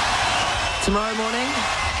time tomorrow morning.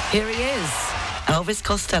 Here he is, Elvis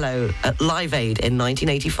Costello at Live Aid in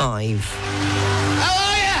 1985. How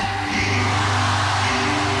are you?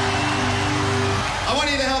 I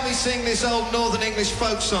want you to help me sing this old Northern English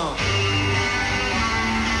folk song.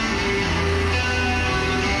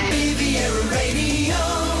 Riviera Radio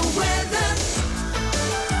weather.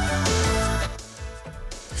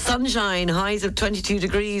 Sunshine, highs of 22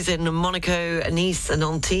 degrees in Monaco, Nice and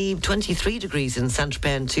Antibes, 23 degrees in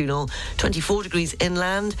Saint-Tropez and Toulon, 24 degrees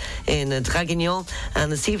inland in Draguignan,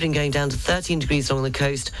 and this evening going down to 13 degrees along the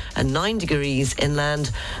coast and 9 degrees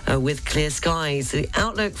inland with clear skies. The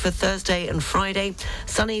outlook for Thursday and Friday,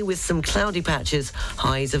 sunny with some cloudy patches,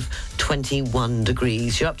 highs of 21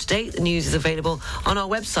 degrees. You're up to date. The news is available on our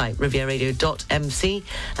website, rivieradio.mc,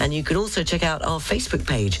 and you can also check out our Facebook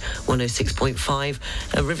page,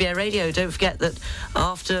 106.5 Riviera Radio. Don't forget that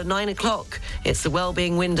after 9 o'clock, it's the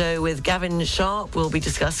Wellbeing Window with Gavin Sharp. We'll be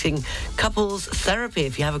discussing couples therapy.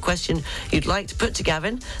 If you have a question you'd like to put to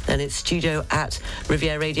Gavin, then it's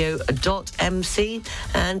studio@rivieradio.mc,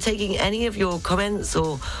 and taking any of your comments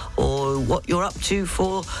or what you're up to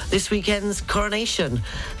for this weekend's coronation.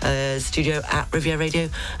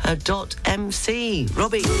 Studio@rivieradio.mc.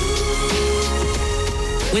 Robbie.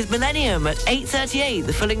 With Millennium at 8:38,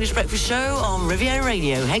 the Full English Breakfast Show on Riviera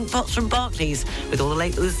Radio. Hank Potts from Barclays with all the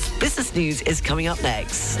latest business news is coming up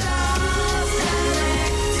next.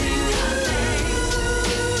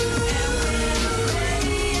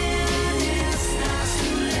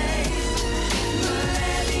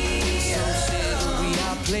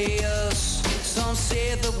 Some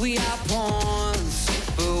say that we are pawns,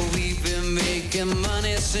 but we've been making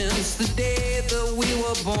money since the day that we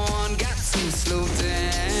were born. Got to slow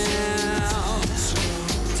down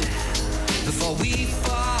before we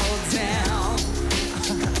fall down.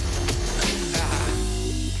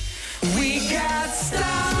 We got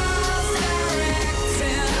stars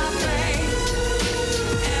directing our fate,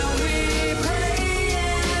 and we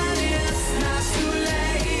praying it's not too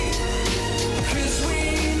late, 'cause we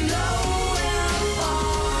know we're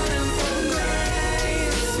falling from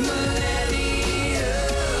grace.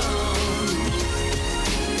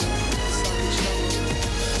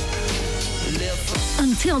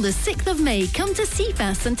 Until the 6th of May, come to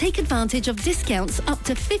CFAS and take advantage of discounts up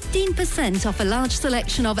to 15% off a large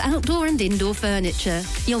selection of outdoor and indoor furniture.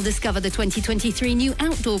 You'll discover the 2023 new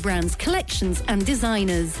outdoor brands, collections and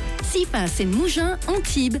designers. CFAS in Mougins,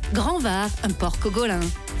 Antibes, Grand Var and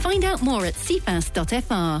Port-Cogolin. Find out more at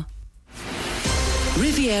cfas.fr.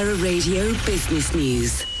 Riviera Radio Business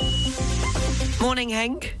News. Morning,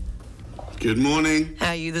 Hank. Good morning. How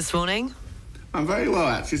are you this morning? I'm very well,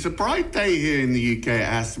 actually. It's a bright day here in the UK, it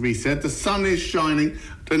has to be said. The sun is shining.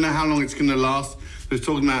 Don't know how long it's going to last. They're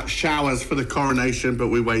talking about showers for the coronation, but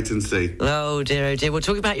we wait and see. Oh, dear. We're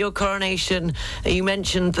talking about your coronation. You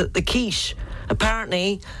mentioned that the quiche,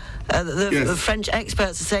 apparently, the French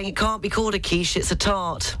experts are saying it can't be called a quiche, it's a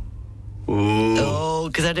tart. Oh,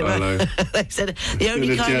 because I didn't. They said the only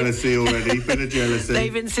bit of kind jealousy already. Bit of jealousy.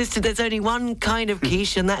 They've insisted there's only one kind of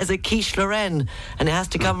quiche, and that is a quiche Lorraine, and it has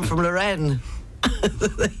to come from Lorraine.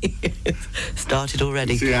 Started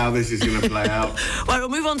already. See how this is going to play out. Well, we'll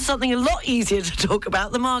move on to something a lot easier to talk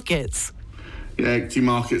about: the markets. Yeah, equity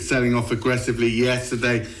markets selling off aggressively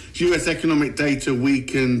yesterday. US economic data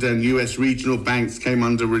weakened, and US regional banks came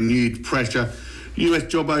under renewed pressure. US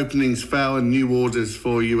job openings fell and new orders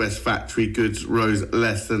for US factory goods rose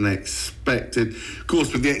less than expected. Of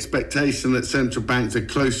course, with the expectation that central banks are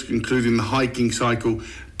close to concluding the hiking cycle,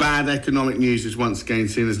 bad economic news is once again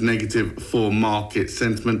seen as negative for market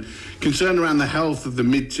sentiment. Concern around the health of the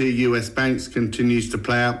mid-tier US banks continues to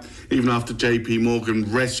play out, even after JP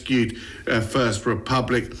Morgan rescued First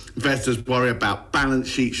Republic. Investors worry about balance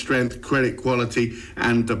sheet strength, credit quality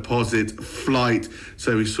and deposit flight.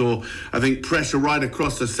 So we saw, I think, pressure right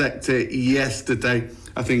across the sector yesterday.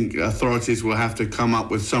 I think authorities will have to come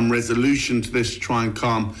up with some resolution to this to try and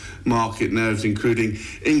calm market nerves, including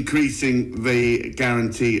increasing the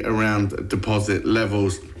guarantee around deposit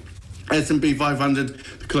levels. S&P 500,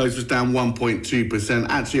 the close was down 1.2%,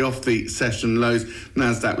 actually off the session lows.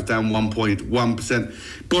 Nasdaq was down 1.1%.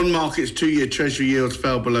 Bond markets, two-year Treasury yields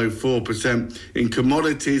fell below 4%. In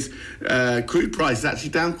commodities, crude price actually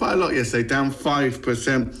down quite a lot yesterday, down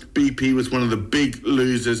 5%. BP was one of the big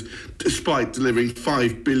losers, despite delivering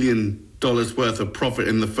 $5 billion worth of profit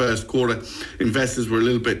in the first quarter. Investors were a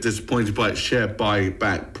little bit disappointed by its share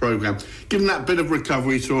buyback program. Given that bit of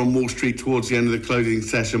recovery we saw on Wall Street towards the end of the closing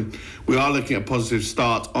session, we are looking at a positive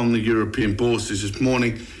start on the European bourses this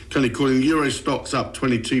morning. Currently calling Euro stocks up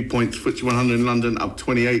 22 points, FTSE 100 in London up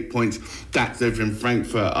 28 points, DAX over in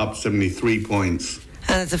Frankfurt up 73 points.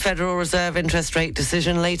 And there's a Federal Reserve interest rate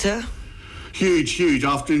decision later. Huge.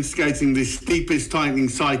 After instigating the steepest tightening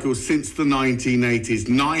cycle since the 1980s,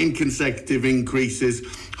 9 consecutive increases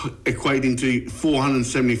equating to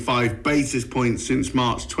 475 basis points since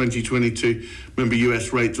March 2022. Remember,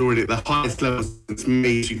 US rates already at the highest level since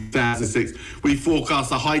May 2006. We forecast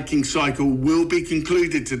the hiking cycle will be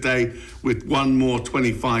concluded today with one more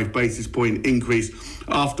 25 basis point increase,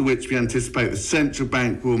 after which we anticipate the central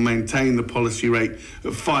bank will maintain the policy rate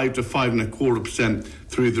at 5 to 5.25%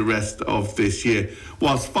 through the rest of this year.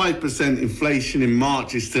 Whilst 5% inflation in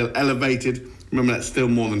March is still elevated, remember that's still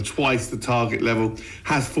more than twice the target level,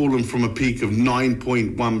 has fallen from a peak of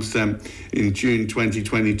 9.1% in June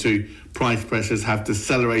 2022. Price pressures have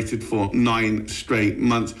decelerated for 9 straight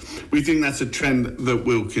months. We think that's a trend that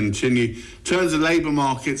will continue. In terms of labour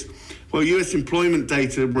markets, well, US employment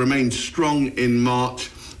data remained strong in March.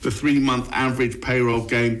 The 3-month average payroll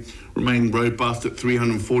gain remained robust at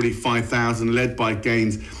 345,000, led by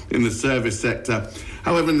gains in the service sector.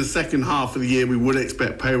 However, in the second half of the year, we would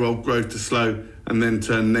expect payroll growth to slow and then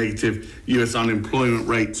turn negative, US unemployment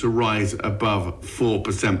rate to rise above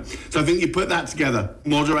 4%. So I think you put that together,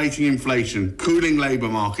 moderating inflation, cooling labour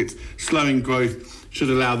markets, slowing growth, should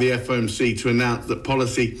allow the FOMC to announce that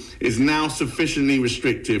policy is now sufficiently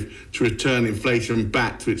restrictive to return inflation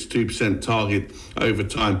back to its 2% target over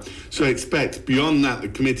time. So expect beyond that the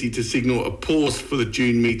committee to signal a pause for the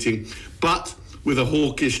June meeting, but with a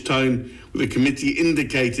hawkish tone, with the committee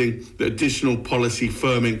indicating that additional policy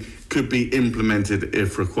firming could be implemented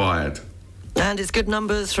if required. And it's good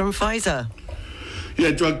numbers from Pfizer.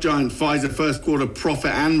 Yeah, drug giant Pfizer first quarter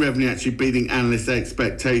profit and revenue actually beating analyst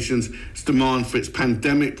expectations. Its demand for its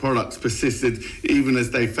pandemic products persisted even as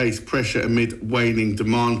they faced pressure amid waning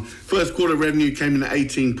demand. First quarter revenue came in at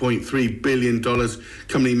 $18.3 billion.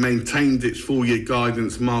 Company maintained its full year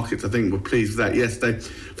guidance. Markets, I think, were pleased with that yesterday.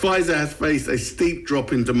 Pfizer has faced a steep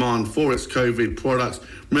drop in demand for its COVID products.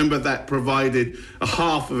 Remember, that provided a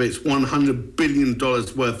half of its $100 billion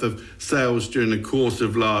worth of sales during the course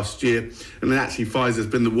of last year. And actually, Pfizer's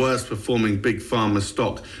been the worst performing big pharma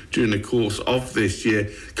stock during the course of this year.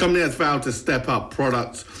 Company has vowed to step up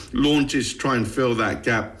products launches to try and fill that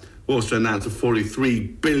gap. Also announced a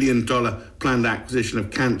 $43 billion planned acquisition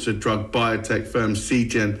of cancer drug biotech firm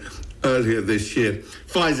Seagen earlier this year.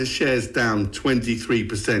 Pfizer shares down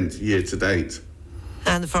 23% year to date.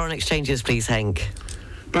 And the foreign exchanges, please, Hank.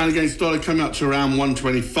 Pound against dollar coming up to around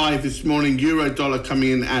 125 this morning. Euro dollar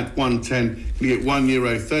coming in at 110. You get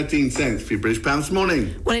 €1.13 for your British pound this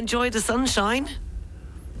morning. Well, enjoy the sunshine.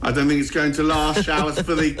 I don't think it's going to last. Showers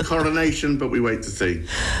for the coronation, but we wait to see.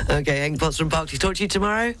 Okay, Hank Potts from Barclays. Talk to you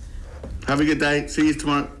tomorrow. Have a good day. See you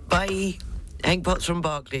tomorrow. Bye. Hank Potts from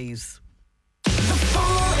Barclays.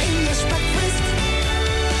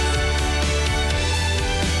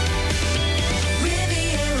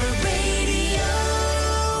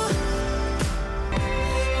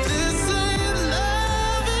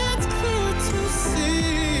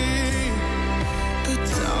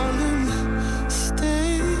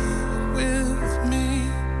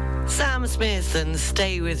 Smith and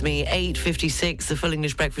Stay With Me, 8:56, the Full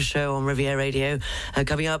English Breakfast Show on Riviera Radio.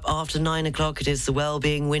 Coming up after 9 o'clock, it is the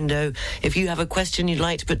Wellbeing Window. If you have a question you'd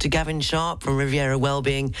like to put to Gavin Sharp from Riviera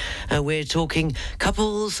Wellbeing, we're talking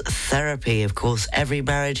couples therapy. Of course, every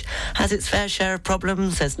marriage has its fair share of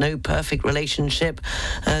problems. There's no perfect relationship.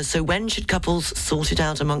 So when should couples sort it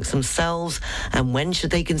out amongst themselves? And when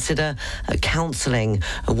should they consider counselling?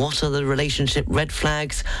 What are the relationship red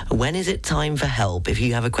flags? When is it time for help? If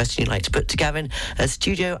you have a question you'd like to put to Gavin,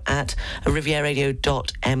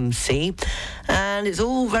 studio@rivieradio.mc. And it's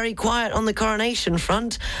all very quiet on the coronation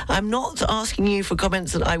front. I'm not asking you for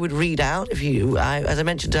comments that I would read out. As I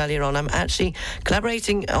mentioned earlier on, I'm actually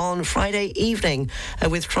collaborating on Friday evening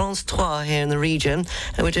with France 3 here in the region.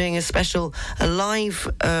 And we're doing a special live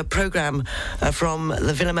programme from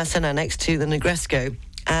the Villa Massena next to the Negresco.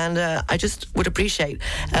 And I just would appreciate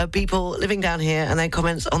people living down here and their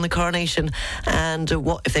comments on the coronation and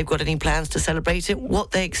what if they've got any plans to celebrate it,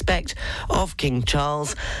 what they expect of King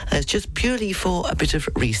Charles. It's just purely for a bit of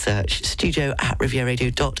research.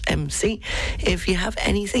 studio@rivieradio.mc. If you have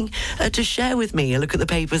anything to share with me, a look at the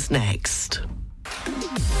papers next.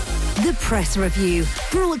 The Press Review,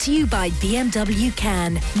 brought to you by BMW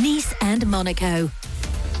Cannes, Nice and Monaco.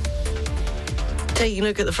 Taking a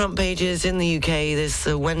look at the front pages in the UK this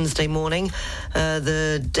Wednesday morning,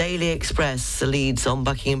 the Daily Express leads on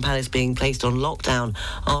Buckingham Palace being placed on lockdown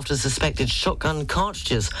after suspected shotgun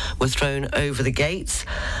cartridges were thrown over the gates.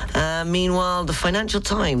 Meanwhile, the Financial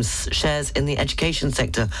Times shares in the education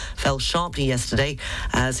sector fell sharply yesterday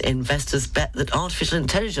as investors bet that artificial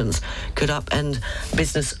intelligence could upend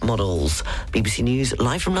business models. BBC News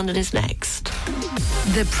live from London is next.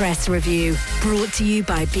 The Press Review, brought to you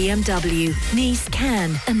by BMW, Nice,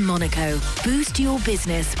 Cannes and Monaco. Boost your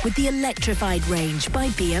business with the electrified range by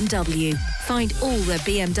BMW. Find all the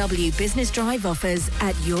BMW Business Drive offers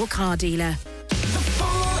at your car dealer.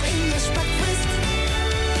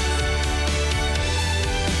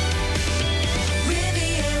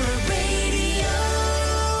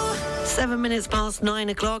 7 minutes past 9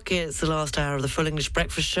 o'clock. It's the last hour of the Full English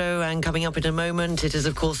Breakfast Show, and coming up in a moment, it is,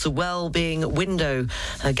 of course, the Wellbeing Window.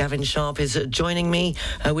 Gavin Sharp is joining me.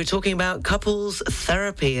 We're talking about couples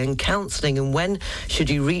therapy and counselling, and when should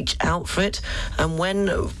you reach out for it, and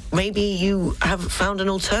when maybe you have found an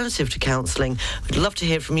alternative to counselling. We'd love to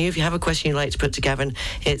hear from you. If you have a question you'd like to put to Gavin,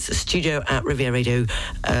 it's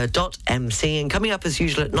studio@rivieradio.mc. And coming up, as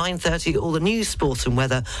usual, at 9:30, all the news, sports and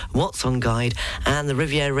weather, what's on guide, and the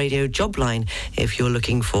Riviera Radio job line if you're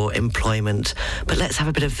looking for employment. But let's have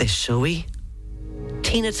a bit of this, shall we?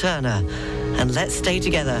 Tina Turner, and let's stay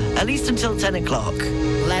together, at least until 10 o'clock.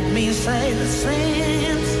 Let me say the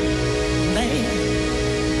since,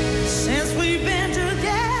 babe, since we've been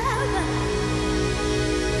together,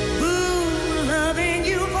 ooh, loving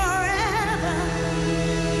you forever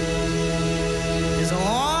is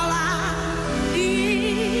all I need.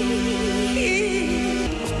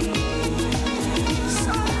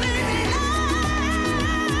 So many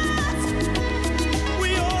nights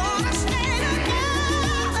we ought to stay together.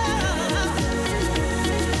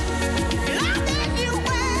 Loving you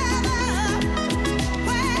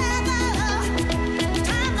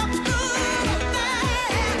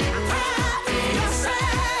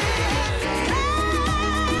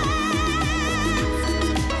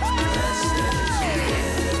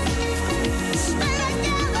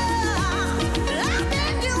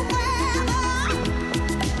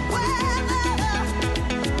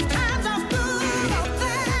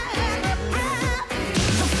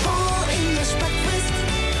The Full English Breakfast,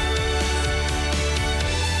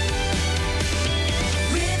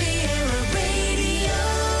 Riviera Radio.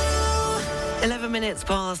 11 minutes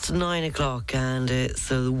past 9 o'clock, and it's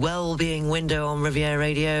the Wellbeing Window on Riviera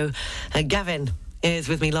Radio. Gavin is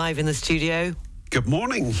with me live in the studio. Good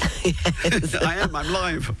morning. Yes. I'm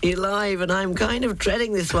live. You're live, and I'm kind of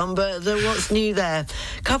dreading this one, but what's new there?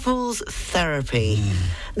 Couples therapy.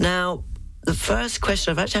 Now, the first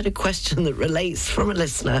question, I've actually had a question that relates from a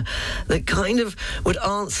listener that kind of would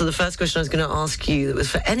answer the first question I was going to ask you. That was,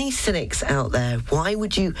 for any cynics out there, why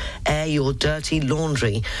would you air your dirty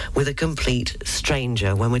laundry with a complete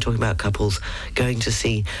stranger when we're talking about couples going to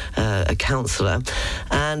see a counsellor?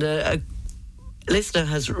 And a listener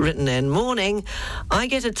has written in, morning, I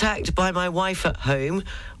get attacked by my wife at home.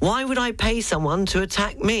 Why would I pay someone to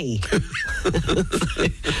attack me?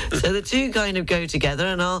 So the two kind of go together,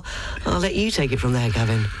 and I'll let you take it from there,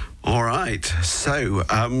 Gavin. All right. So,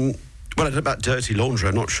 well, about dirty laundry,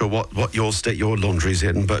 I'm not sure what your state your laundry's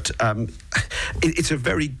in, but it's a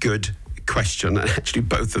very good question, and actually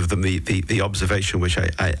both of them, the observation, which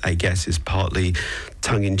I guess is partly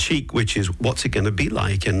tongue-in-cheek, which is what's it going to be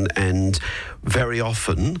like, and very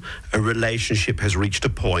often a relationship has reached a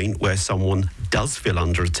point where someone does feel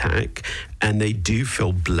under attack and they do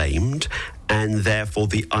feel blamed, and therefore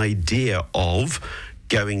the idea of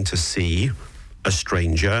going to see a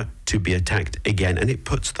stranger to be attacked again, and it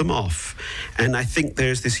puts them off. And I think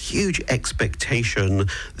there's this huge expectation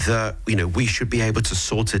that, we should be able to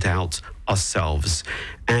sort it out ourselves.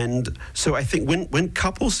 And so I think when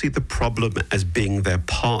couples see the problem as being their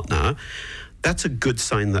partner, that's a good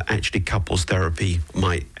sign that actually couples therapy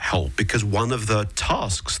might help, because one of the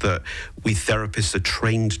tasks that we therapists are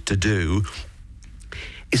trained to do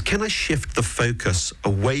is, can I shift the focus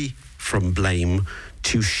away from blame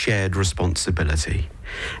to shared responsibility?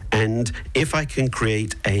 And if I can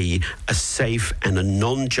create a safe and a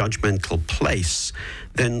non-judgmental place,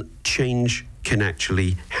 then change can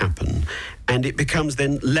actually happen. And it becomes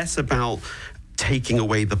then less about taking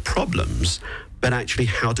away the problems, but actually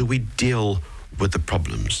how do we deal with the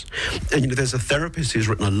problems? And there's a therapist who's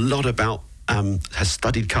written a lot about has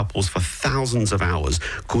studied couples for thousands of hours,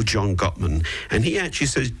 called John Gottman, and he actually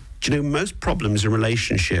says, most problems in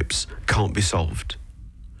relationships can't be solved.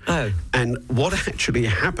 Oh. And what actually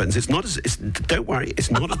happens, don't worry, it's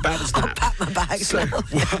not as bad as that. I'll pack my bags so now.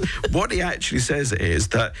 what he actually says is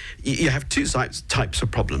that you have two types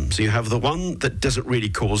of problems. You have the one that doesn't really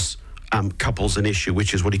cause couples an issue,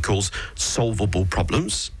 which is what he calls solvable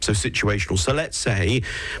problems, so situational. So let's say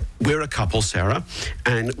we're a couple, Sarah,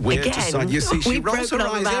 and we're deciding. You see, she rolls her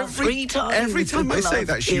eyes every time I say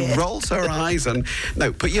that. She rolls her eyes, and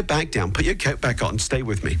no, put your bag down, put your coat back on, stay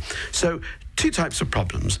with me. So, two types of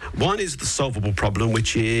problems. One is the solvable problem,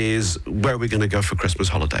 which is where we're going to go for Christmas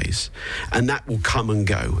holidays. And that will come and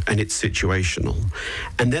go, and it's situational.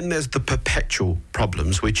 And then there's the perpetual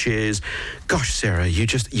problems, which is, gosh, Sarah, you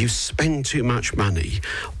spend too much money.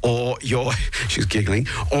 Or she's giggling,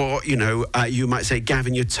 or, you might say,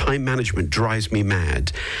 Gavin, your time management drives me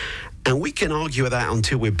mad. And we can argue with that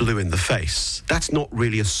until we're blue in the face. That's not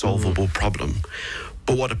really a solvable problem.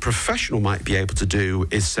 But what a professional might be able to do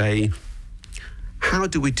is say, how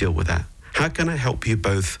do we deal with that? How can I help you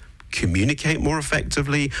both communicate more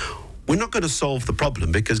effectively? We're not going to solve the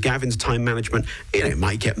problem because Gavin's time management, it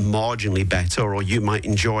might get marginally better, or you might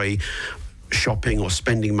enjoy shopping or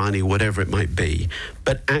spending money, whatever it might be.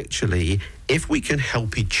 But actually, if we can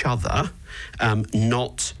help each other,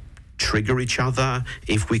 not trigger each other,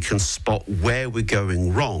 if we can spot where we're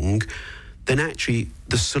going wrong, then actually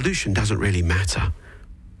the solution doesn't really matter.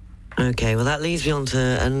 Okay, well, that leads me on to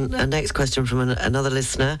a next question from another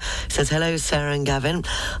listener. It says, hello, Sarah and Gavin.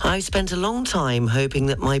 I've spent a long time hoping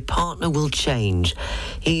that my partner will change.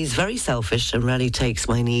 He's very selfish and rarely takes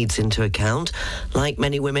my needs into account. Like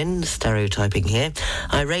many women, stereotyping here,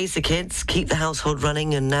 I raise the kids, keep the household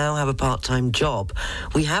running, and now have a part-time job.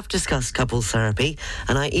 We have discussed couples therapy,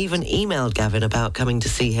 and I even emailed Gavin about coming to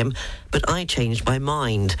see him, but I changed my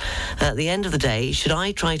mind. At the end of the day, should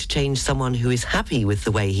I try to change someone who is happy with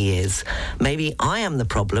the way he is? Maybe I am the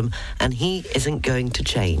problem and he isn't going to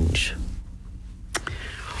change.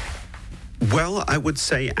 Well, I would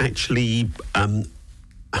say actually,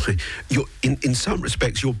 you're, in some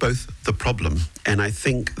respects, you're both the problem. And I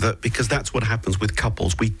think that because that's what happens with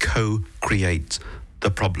couples, we co-create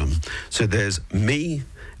the problem. So there's me,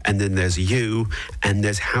 and then there's you, and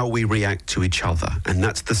there's how we react to each other. And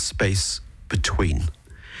that's the space between.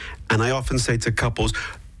 And I often say to couples,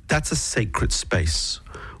 that's a sacred space,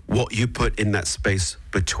 what you put in that space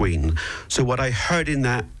between. So what I heard in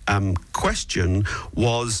that question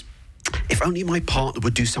was, if only my partner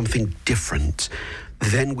would do something different,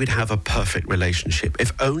 then we'd have a perfect relationship.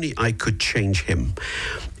 If only I could change him.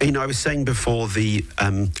 You know, I was saying before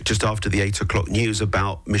just after the 8 o'clock news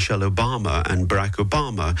about Michelle Obama and Barack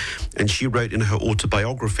Obama, and she wrote in her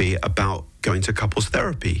autobiography about going to couples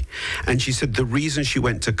therapy. And she said the reason she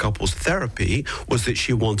went to couples therapy was that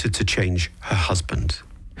she wanted to change her husband.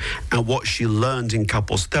 And what she learned in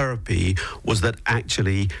couples therapy was that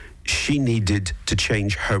actually she needed to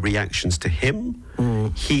change her reactions to him.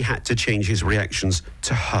 He had to change his reactions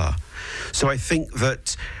to her. So I think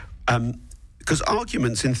that because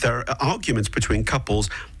arguments between couples,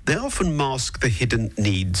 they often mask the hidden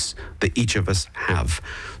needs that each of us have.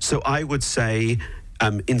 So I would say,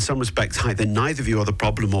 in some respects, either neither of you are the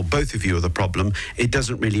problem or both of you are the problem. It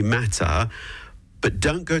doesn't really matter. But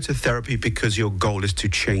don't go to therapy because your goal is to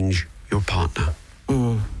change your partner.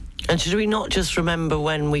 And should we not just remember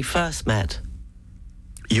when we first met?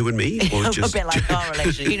 You and me? Or just... A bit like our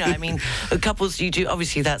relationship. You know, I mean, couples, you do,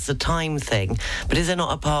 obviously that's a time thing, but is there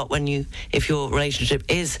not a part when if your relationship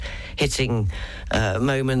is hitting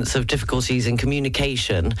moments of difficulties in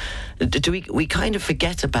communication, do we kind of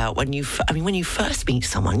forget about when you first meet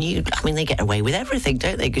someone, they get away with everything,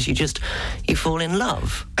 don't they? Because you fall in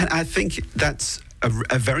love. And I think that's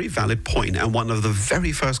a very valid point, and one of the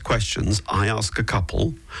very first questions I ask a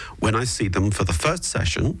couple when I see them for the first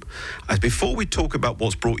session is, before we talk about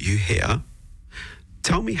what's brought you here,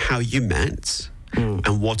 tell me how you met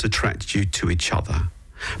and what attracted you to each other.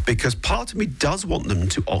 Because part of me does want them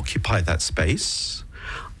to occupy that space.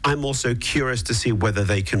 I'm also curious to see whether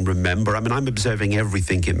they can remember. I mean, I'm observing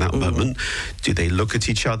everything in that moment. Do they look at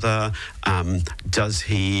each other? Does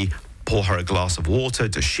he pour her a glass of water?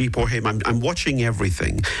 Does she pour him? I'm watching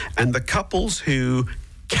everything. And the couples who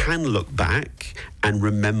can look back and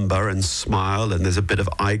remember and smile and there's a bit of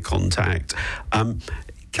eye contact, kind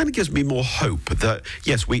of gives me more hope that,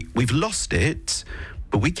 yes, we've lost it,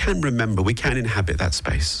 but we can remember, we can inhabit that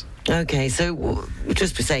space. Okay, so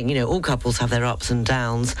just be saying, all couples have their ups and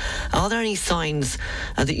downs. Are there any signs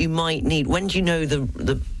that you might need? When do you know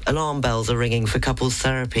the alarm bells are ringing for couples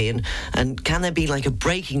therapy? And can there be like a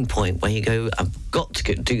breaking point where you go, I've got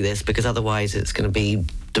to do this because otherwise it's going to be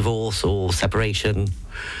divorce or separation?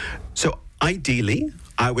 So ideally,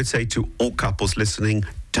 I would say to all couples listening,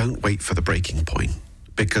 don't wait for the breaking point,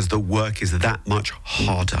 because the work is that much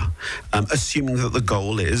harder. Assuming that the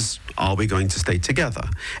goal is, are we going to stay together?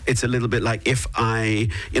 It's a little bit like if I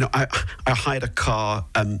hired a car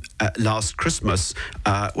last Christmas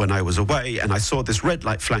when I was away, and I saw this red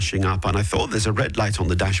light flashing up, and I thought, there's a red light on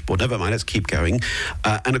the dashboard, never mind, let's keep going.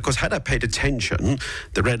 And of course, had I paid attention,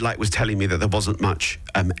 the red light was telling me that there wasn't much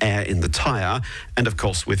air in the tyre, and of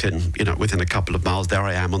course, within a couple of miles, there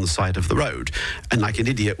I am on the side of the road. And like an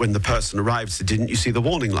idiot, when the person arrived, said, didn't you see the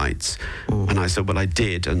warning lights? And I said, well, I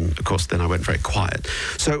did. And of course, then I went very quiet.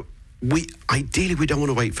 So ideally, we don't want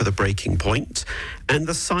to wait for the breaking point. And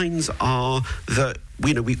the signs are that,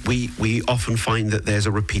 we often find that there's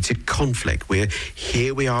a repeated conflict.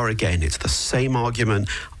 Here we are again. It's the same argument.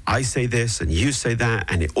 I say this and you say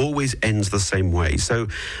that, and it always ends the same way. So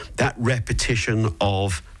that repetition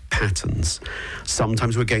of patterns.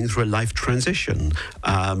 Sometimes we're going through a life transition.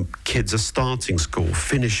 Kids are starting school,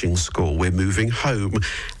 finishing school, we're moving home,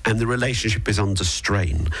 and the relationship is under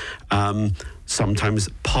strain. Sometimes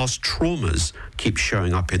past traumas keep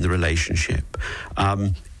showing up in the relationship.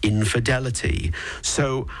 Infidelity.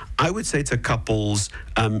 So I would say to couples,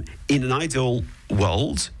 in an ideal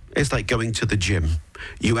world, it's like going to the gym.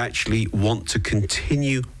 You actually want to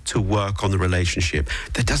continue to work on the relationship.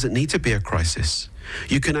 There doesn't need to be a crisis.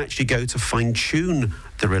 You can actually go to fine-tune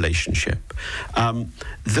the relationship.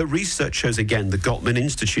 The research shows, again, the Gottman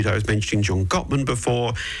Institute, I was mentioning John Gottman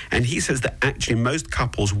before, and he says that actually most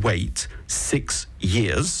couples wait 6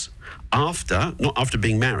 years after, not after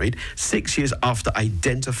being married, 6 years after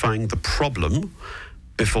identifying the problem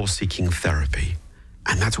before seeking therapy.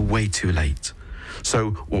 And that's way too late.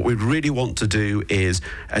 So what we really want to do is,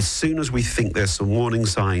 as soon as we think there's some warning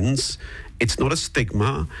signs, it's not a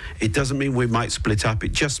stigma. It doesn't mean we might split up.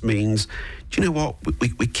 It just means, do you know what?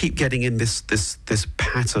 We keep getting in this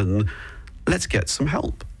pattern. Let's get some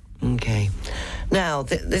help. Okay. Now,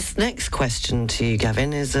 this next question to you,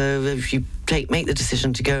 Gavin, is if you make the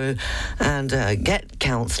decision to go and get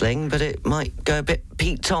counselling, but it might go a bit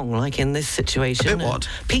Pete Tong, like in this situation. A bit what?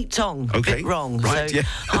 Pete Tong. Okay. A bit wrong. Right, so, yeah.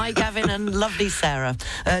 Hi, Gavin, and lovely Sarah.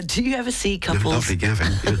 Do you ever see couples... Lovely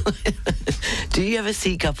Gavin. Yeah. Do you ever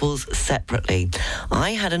see couples separately?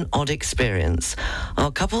 I had an odd experience.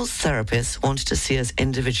 Our couples therapist wanted to see us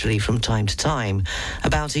individually from time to time.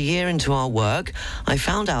 About a year into our work, I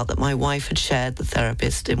found out that my wife had shared with the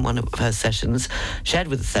therapist in one of her sessions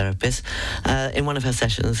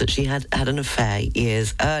that she had an affair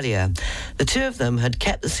years earlier. The two of them had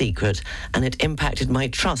kept the secret, and it impacted my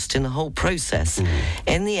trust in the whole process.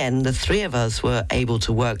 In the end, the three of us were able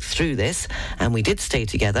to work through this, and we did stay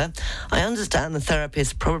together. I understand the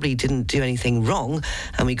therapist probably didn't do anything wrong,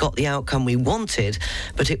 and we got the outcome we wanted,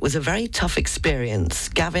 but it was a very tough experience.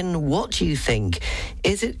 Gavin, what do you think?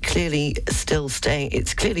 Is it clearly still staying?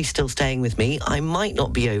 It's clearly still staying with me. I might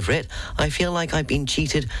not be over it. I feel like I've been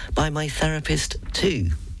cheated by my therapist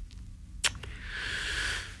too.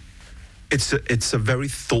 It's a very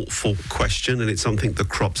thoughtful question, and it's something that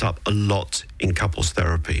crops up a lot in couples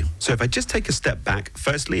therapy. So if I just take a step back,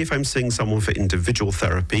 firstly, if I'm seeing someone for individual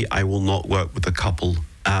therapy, I will not work with the couple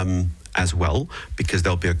as well, because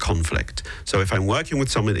there'll be a conflict. So if I'm working with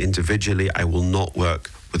someone individually, I will not work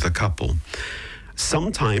with a couple.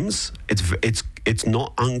 Sometimes it's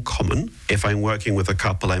not uncommon. If I'm working with a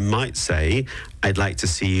couple, I might say, I'd like to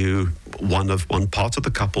see you, one part of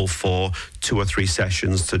the couple, for 2 or 3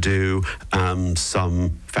 sessions to do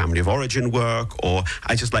some family of origin work, or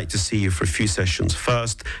I just like to see you for a few sessions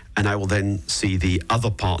first, and I will then see the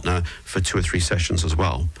other partner for 2 or 3 sessions as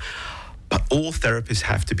well. But all therapists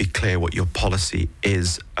have to be clear what your policy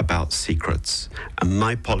is about secrets. And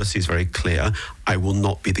my policy is very clear. I will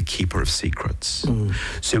not be the keeper of secrets.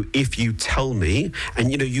 So if you tell me,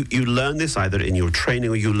 and you learn this either in your training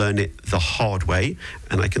or you learn it the hard way,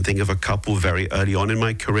 and I can think of a couple very early on in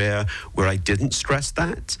my career where I didn't stress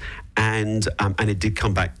that, and it did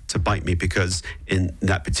come back to bite me, because in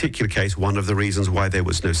that particular case, one of the reasons why there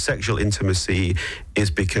was no sexual intimacy is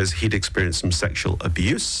because he'd experienced some sexual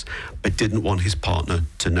abuse, but didn't want his partner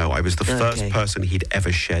to know. I was the first person he'd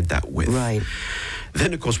ever shared that with. Right.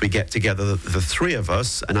 Then, of course, we get together, the three of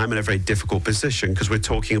us, and I'm in a very difficult position because we're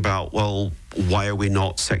talking about, well, why are we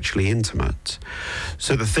not sexually intimate?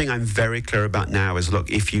 So the thing I'm very clear about now is, look,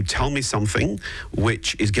 if you tell me something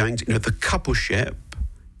which is going to, the coupleship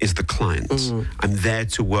is the client. I'm there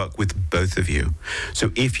to work with both of you.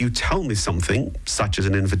 So if you tell me something, such as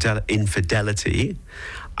an infidelity,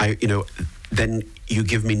 then you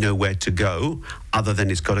give me nowhere to go other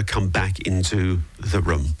than it's got to come back into the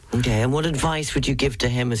room. Okay, and what advice would you give to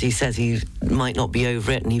him, as he says he might not be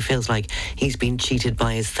over it and he feels like he's been cheated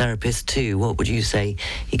by his therapist too? What would you say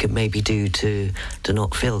he could maybe do to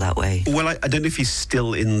not feel that way? Well, I don't know if he's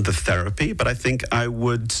still in the therapy, but I think I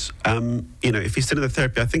would, if he's still in the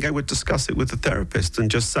therapy, I think I would discuss it with the therapist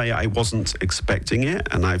and just say I wasn't expecting it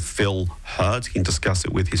and I feel hurt. He can discuss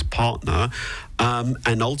it with his partner.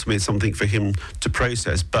 And ultimately it's something for him to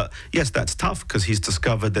process. But yes, that's tough because he's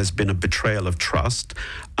discovered there's been a betrayal of trust.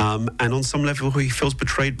 And on some level he feels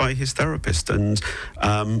betrayed by his therapist. And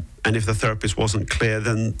if the therapist wasn't clear,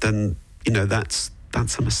 then that's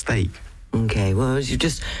a mistake. Okay, well, as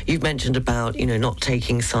you've mentioned about, not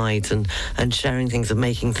taking sides and sharing things and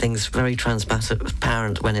making things very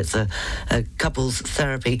transparent when it's a couples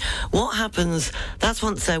therapy. What happens, that's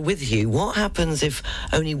once they're with you, what happens if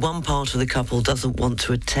only one part of the couple doesn't want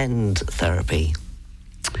to attend therapy?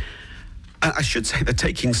 I should say the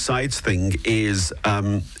taking sides thing is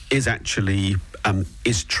actually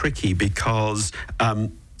is tricky because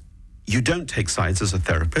you don't take sides as a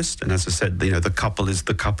therapist, and as I said, the couple is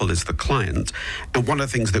the client. And one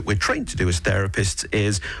of the things that we're trained to do as therapists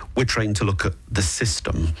is we're trained to look at the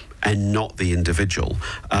system and not the individual.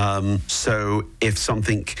 So if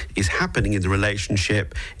something is happening in the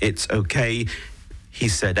relationship, it's okay. He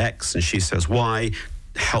said X and she says Y.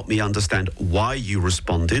 Help me understand why you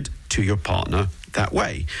responded to your partner that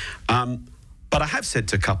way. But I have said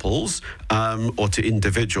to couples or to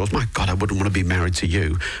individuals, my God, I wouldn't want to be married to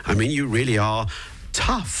you. I mean, you really are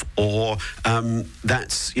tough, or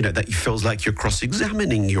that feels like you're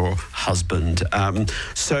cross-examining your husband. And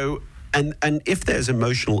if there's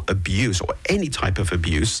emotional abuse or any type of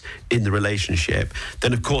abuse in the relationship,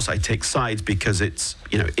 then of course I take sides because it's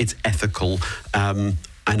ethical, and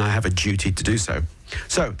I have a duty to do so.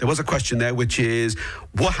 So there was a question there, which is,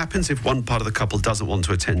 what happens if one part of the couple doesn't want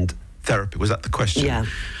to attend therapy? Was that the question? Yeah.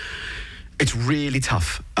 It's really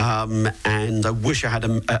tough, and I wish I had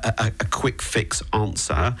a quick fix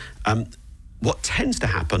answer. What tends to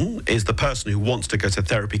happen is the person who wants to go to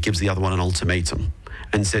therapy gives the other one an ultimatum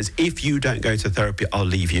and says, if you don't go to therapy, I'll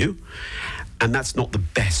leave you. And that's not the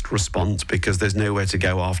best response because there's nowhere to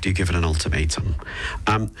go after you give it an ultimatum.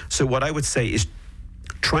 So what I would say is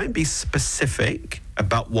try and be specific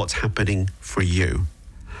about what's happening for you.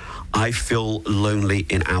 I feel lonely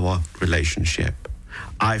in our relationship.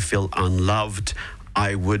 I feel unloved.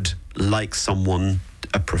 I would like someone,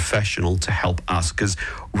 a professional, to help us, because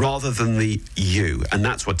rather than the you, and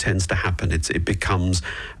that's what tends to happen, it becomes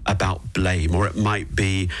about blame, or it might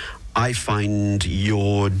be, I find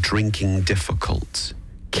your drinking difficult.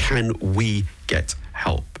 Can we get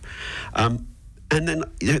help? And then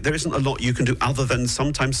there isn't a lot you can do other than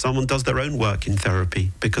sometimes someone does their own work in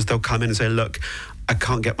therapy, because they'll come in and say, look, I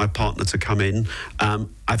can't get my partner to come in.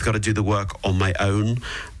 I've got to do the work on my own.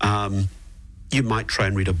 You might try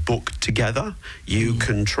and read a book together. You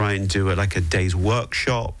can try and do a day's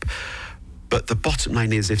workshop. But the bottom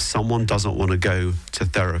line is, if someone doesn't want to go to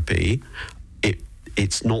therapy,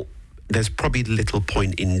 it's not, there's probably little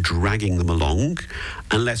point in dragging them along,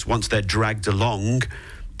 unless once they're dragged along,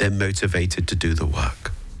 they're motivated to do the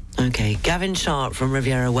work. Okay, Gavin Sharp from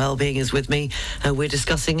Riviera Wellbeing is with me. We're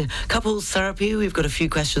discussing couples therapy. We've got a few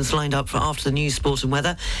questions lined up for after the news, sport and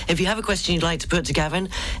weather. If you have a question you'd like to put to Gavin,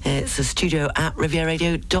 it's the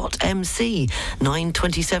studio@rivieradio.mc.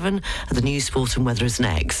 9:27, and the news, sport and weather is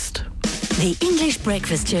next. The English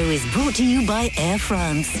Breakfast Show is brought to you by Air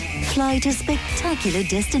France. Fly to spectacular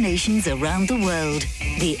destinations around the world.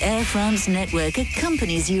 The Air France network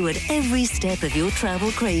accompanies you at every step of your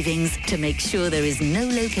travel cravings to make sure there is no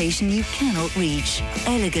location you cannot reach.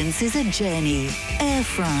 Elegance is a journey. Air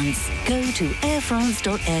France. Go to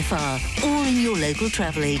airfrance.fr or in your local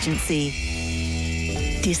travel agency.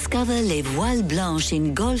 Discover Les Voiles Blanches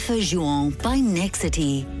in Golfe-Juan by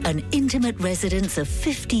Nexity, an intimate residence of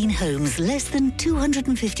 15 homes less than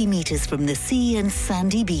 250 meters from the sea and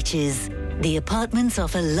sandy beaches. The apartments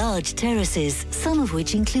offer large terraces, some of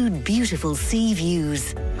which include beautiful sea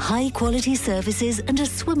views. High-quality services and a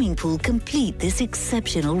swimming pool complete this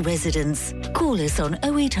exceptional residence. Call us on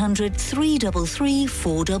 0800 333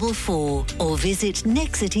 444 or visit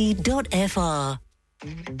nexity.fr.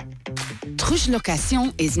 Trouche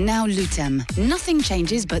Location is now Lutem. Nothing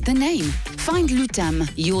changes but the name. Find Lutem,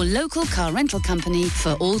 your local car rental company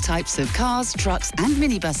for all types of cars, trucks and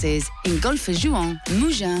minibuses in Golfe-Juan,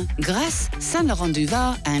 Mougins, Grasse,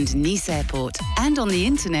 Saint-Laurent-du-Var and Nice Airport. And on the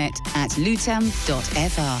internet at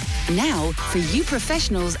lutem.fr. Now, for you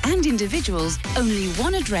professionals and individuals, only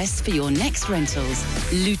one address for your next rentals.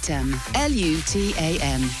 Lutem.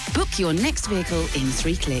 Lutam. Book your next vehicle in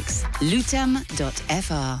 3 clicks. Lutem.fr.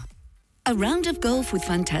 A round of golf with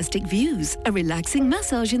fantastic views, a relaxing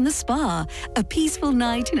massage in the spa, a peaceful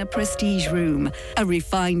night in a prestige room, a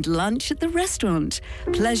refined lunch at the restaurant,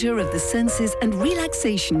 pleasure of the senses and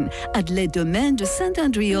relaxation at Les Domaines de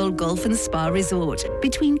Saint-Andriol Golf and Spa Resort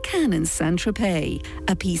between Cannes and Saint-Tropez.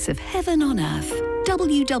 A piece of heaven on earth.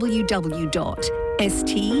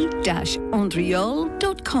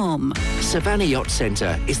 www.st-andriol.com. Savannah Yacht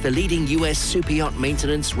Centre is the leading US super yacht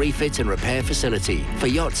maintenance, refit and repair facility for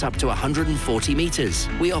yachts up to 140 metres.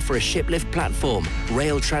 We offer a shiplift platform,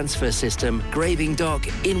 rail transfer system, graving dock,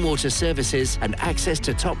 in-water services and access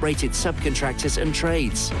to top-rated subcontractors and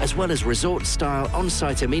trades, as well as resort-style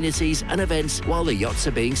on-site amenities and events while the yachts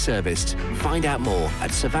are being serviced. Find out more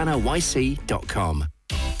at savannahYC.com.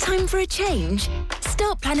 Time for a change?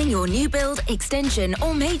 Start planning your new build, extension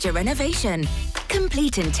or major renovation.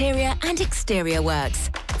 Complete interior and exterior works.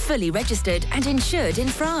 fully registered and insured in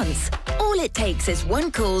France. All it takes is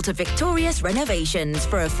one call to Victorious Renovations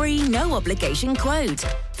for a free, no-obligation quote.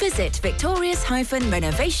 Visit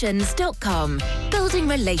victorious-renovations.com. Building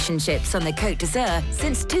relationships on the Côte d'Azur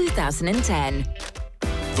since 2010.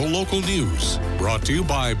 The local news, brought to you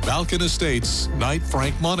by Balkan Estates, Knight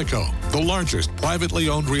Frank Monaco, the largest privately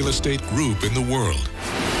owned real estate group in the world.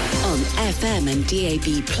 On FM and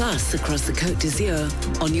DAB Plus across the Côte d'Azur,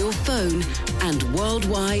 on your phone and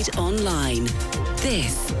worldwide online.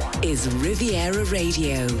 This is Riviera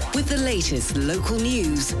Radio with the latest local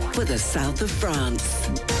news for the south of France.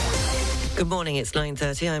 Good morning, it's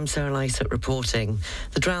 9:30. I'm Sarah Lysett reporting.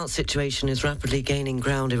 The drought situation is rapidly gaining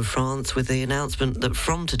ground in France with the announcement that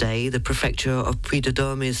from today the prefecture of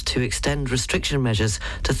Puy-de-Dôme is to extend restriction measures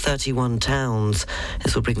to 31 towns.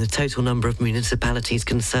 This will bring the total number of municipalities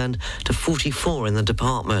concerned to 44 in the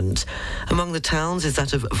department. Among the towns is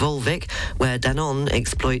that of Volvic, where Danone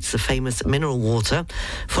exploits the famous mineral water.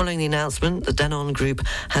 Following the announcement, the Danone Group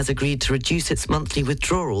has agreed to reduce its monthly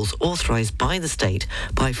withdrawals authorised by the state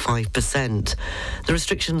by 5%. The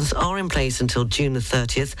restrictions are in place until June the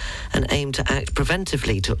 30th and aim to act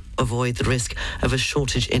preventively to avoid the risk of a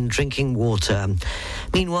shortage in drinking water.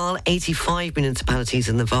 Meanwhile, 85 municipalities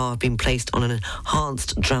in the Var have been placed on an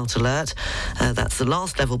enhanced drought alert. That's the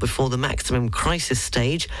last level before the maximum crisis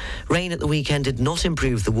stage. Rain at the weekend did not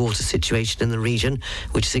improve the water situation in the region,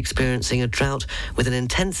 which is experiencing a drought with an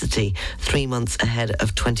intensity 3 months ahead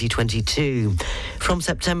of 2022. From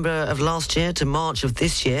September of last year to March of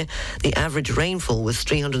this year, the average rainfall was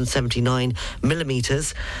 379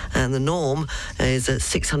 millimetres and the norm is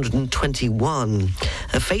 621.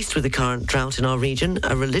 Faced with the current drought in our region,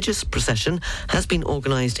 a religious procession has been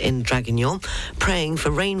organised in Draguignan, praying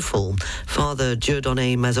for rainfall. Father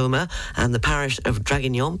Dieudonné Mazoma and the parish of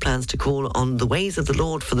Draguignan plans to call on the ways of the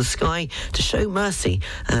Lord for the sky to show mercy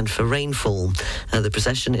and for rainfall. The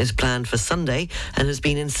procession is planned for Sunday and has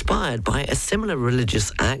been inspired by a similar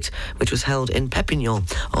religious act which was held in Perpignan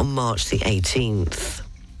on March the 18th.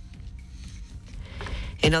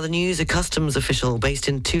 In other news, a customs official based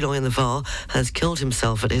in Toulon in the Var has killed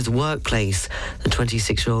himself at his workplace. The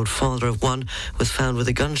 26-year-old father of one was found with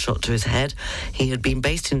a gunshot to his head. He had been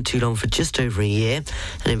based in Toulon for just over a year.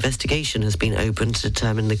 An investigation has been opened to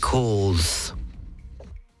determine the cause.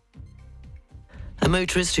 A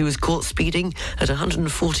motorist who was caught speeding at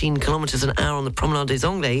 114 kilometres an hour on the Promenade des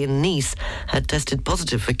Anglais in Nice had tested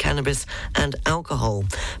positive for cannabis and alcohol.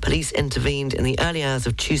 Police intervened in the early hours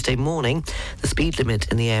of Tuesday morning. The speed limit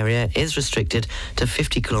in the area is restricted to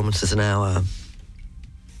 50 kilometres an hour.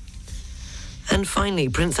 And finally,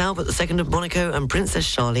 Prince Albert II of Monaco and Princess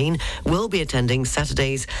Charlene will be attending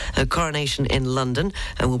Saturday's coronation in London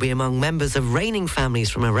and will be among members of reigning families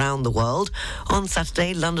from around the world. On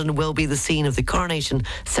Saturday, London will be the scene of the coronation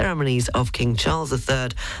ceremonies of King Charles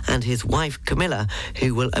III and his wife Camilla,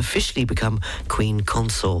 who will officially become Queen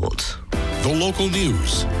Consort. The local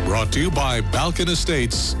news, brought to you by Balkan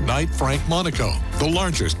Estates, Knight Frank Monaco, the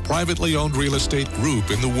largest privately owned real estate group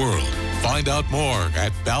in the world. Find out more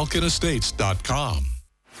at balkanestates.com.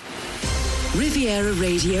 Riviera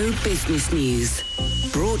Radio Business News.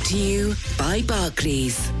 Brought to you by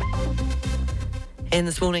Barclays. In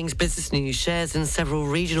this morning's business news, shares in several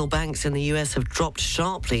regional banks in the US have dropped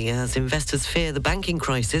sharply as investors fear the banking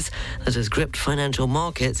crisis that has gripped financial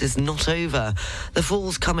markets is not over. The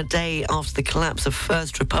falls come a day after the collapse of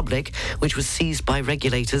First Republic, which was seized by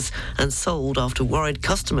regulators and sold after worried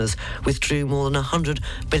customers withdrew more than $100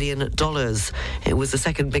 billion. It was the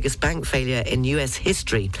second biggest bank failure in US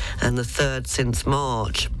history and the third since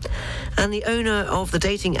March. And the owner of the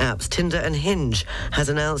dating apps Tinder and Hinge has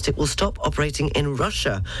announced it will stop operating in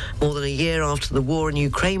Russia more than a year after the war in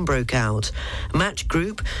Ukraine broke out. Match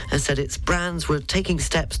Group has said its brands were taking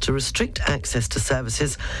steps to restrict access to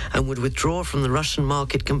services and would withdraw from the Russian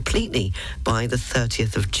market completely by the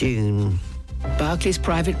 30th of June. Barclays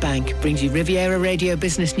Private Bank brings you Riviera Radio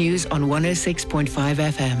Business News on 106.5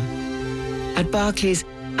 FM. At Barclays,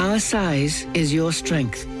 our size is your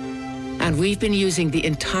strength. And we've been using the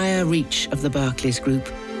entire reach of the Barclays Group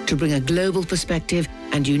to bring a global perspective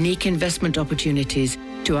and unique investment opportunities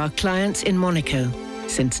to our clients in Monaco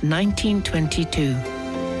since 1922.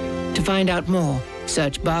 To find out more,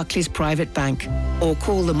 search Barclays Private Bank or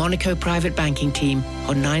call the Monaco Private Banking Team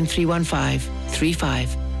on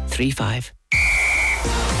 9315-3535.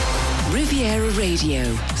 Riviera Radio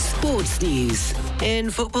Sports News. In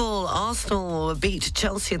football, Arsenal beat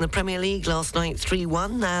Chelsea in the Premier League last night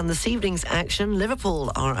 3-1, and this evening's action,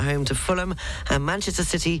 Liverpool are at home to Fulham and Manchester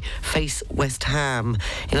City face West Ham.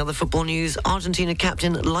 In other football news, Argentina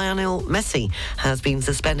captain Lionel Messi has been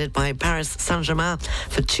suspended by Paris Saint-Germain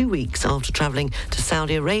for 2 weeks after travelling to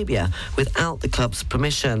Saudi Arabia without the club's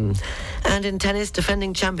permission. And in tennis,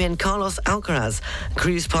 defending champion Carlos Alcaraz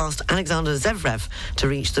cruised past Alexander Zverev to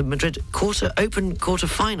reach the Madrid Open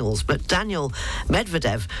quarter-finals, but Daniel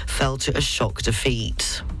Medvedev fell to a shock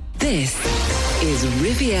defeat. This is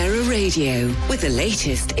Riviera Radio with the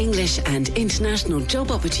latest English and international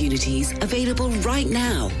job opportunities available right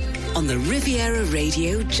now on the Riviera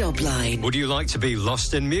Radio job line. Would you like to be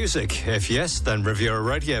lost in music? If yes, then Riviera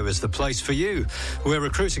Radio is the place for you. We're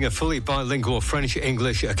recruiting a fully bilingual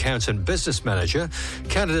French-English accountant business manager.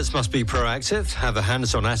 Candidates must be proactive, have a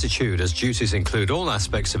hands-on attitude, as duties include all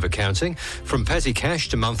aspects of accounting, from petty cash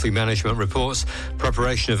to monthly management reports,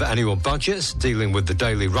 preparation of annual budgets, dealing with the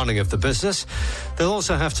daily running of the business. They'll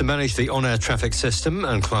also have to manage the on-air traffic system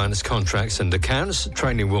and clients' contracts and accounts.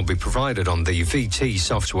 Training will be provided on the VT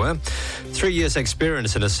software. 3 years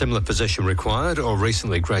experience in a similar position required, or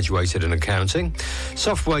recently graduated in accounting.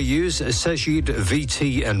 Software use is Cegid,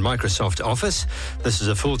 VT and Microsoft Office. This is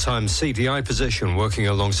a full-time CDI position working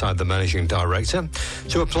alongside the managing director.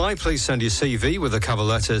 To apply, please send your CV with a cover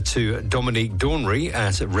letter to Dominique Dornery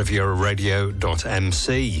at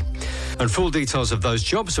rivieraradio.mc. And full details of those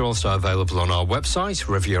jobs are also available on our website,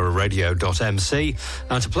 rivieraradio.mc.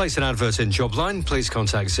 And to place an advert in Jobline, please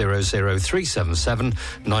contact 00377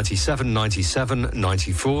 97 97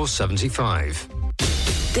 94 75.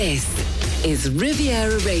 This is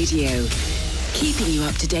Riviera Radio, keeping you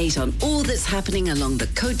up to date on all that's happening along the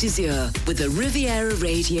Côte d'Azur with the Riviera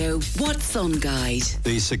Radio What's On Guide.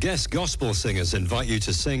 The Sagesse Gospel Singers invite you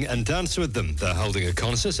to sing and dance with them. They're holding a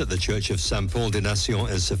concert at the Church of St. Paul des Nations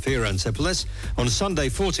in Sophia Antipolis on Sunday,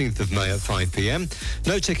 14th of May at 5 p.m.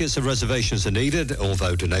 No tickets or reservations are needed,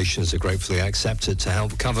 although donations are gratefully accepted to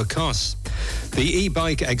help cover costs. The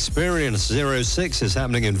e-bike Experience 06 is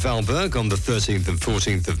happening in Valberg on the 13th and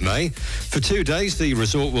 14th of May. For 2 days, the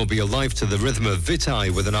resort will be alive to the rhythm of Vitae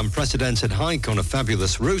with an unprecedented hike on a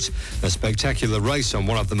fabulous route, a spectacular race on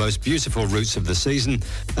one of the most beautiful routes of the season,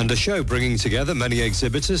 and a show bringing together many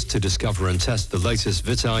exhibitors to discover and test the latest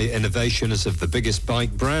Vitae innovations of the biggest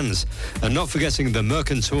bike brands. And not forgetting the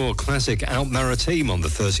Mercantour Classic Alp Maritime on the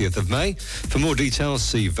 30th of May. For more details,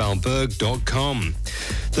 see valberg.com.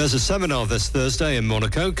 There's a seminar this Thursday in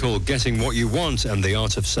Monaco called Getting What You Want and the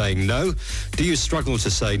Art of Saying No. Do you struggle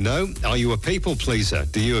to say no? Are you a people pleaser?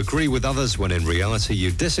 Do you agree with others when in reality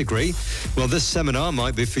you disagree? Well, this seminar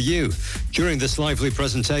might be for you. During this lively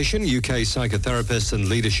presentation, UK psychotherapist and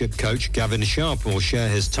leadership coach Gavin Sharp will share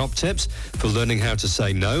his top tips for learning how to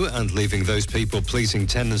say no and leaving those people-pleasing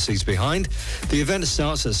tendencies behind. The event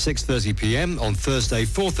starts at 6:30 p.m. on Thursday,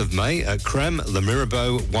 4th of May at Creme Le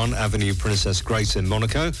Mirabeau, 1 Avenue Princess Grace in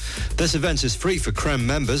Monaco. This event is free for Creme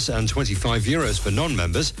members and €25 for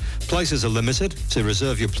non-members. Places are limited. To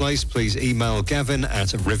reserve your place, please email Gavin at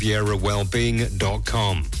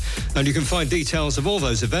rivierawellbeing.com. And you can find details of all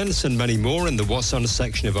those events and many more in the What's On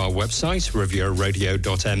section of our website,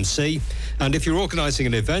 rivieraradio.mc. And if you're organising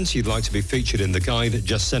an event you'd like to be featured in the guide,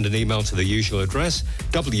 just send an email to the usual address,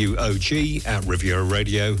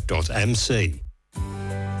 wog@rivieraradio.mc.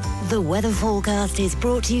 The weather forecast is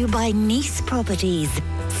brought to you by Nice Properties.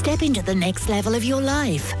 Step into the next level of your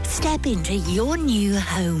life. Step into your new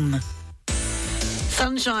home.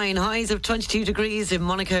 Sunshine, highs of 22 degrees in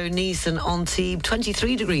Monaco, Nice and Antibes,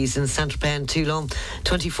 23 degrees in Saint-Tropez and Toulon,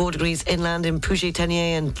 24 degrees inland in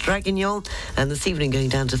Puget-Théniers and Draguignan, and this evening going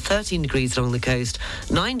down to 13 degrees along the coast,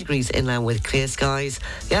 9 degrees inland with clear skies.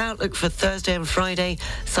 The outlook for Thursday and Friday,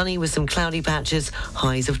 sunny with some cloudy patches,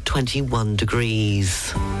 highs of 21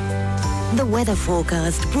 degrees. The weather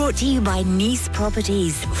forecast brought to you by Nice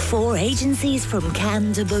Properties. 4 agencies from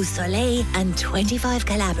Cannes to Beau Soleil and 25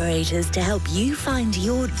 collaborators to help you find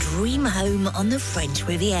your dream home on the French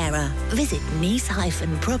Riviera. Visit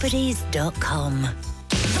nice-properties.com.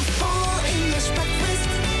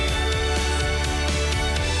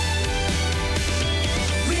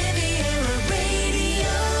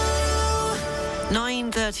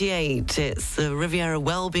 9:38. It's the Riviera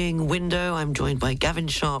Wellbeing Window. I'm joined by Gavin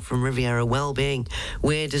Sharp from Riviera Wellbeing.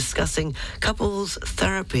 We're discussing couples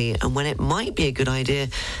therapy and when it might be a good idea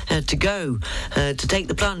to take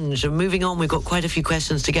the plunge. And moving on, we've got quite a few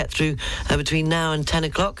questions to get through between now and 10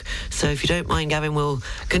 o'clock. So if you don't mind, Gavin, we'll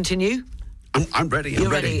continue. I'm ready. You're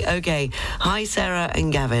ready? Okay. Hi, Sarah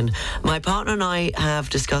and Gavin. My partner and I have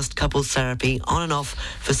discussed couples therapy on and off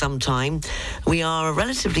for some time. We are a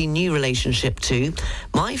relatively new relationship too.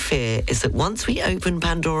 My fear is that once we open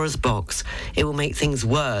Pandora's box, it will make things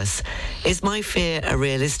worse. Is my fear a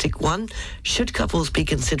realistic one? Should couples be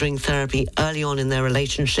considering therapy early on in their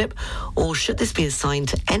relationship, or should this be a sign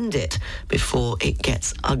to end it before it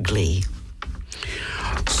gets ugly?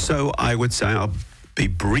 So I would say I'll be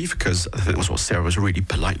brief, because I think that's what Sarah was really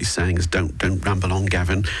politely saying, is don't ramble on,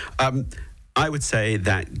 Gavin. I would say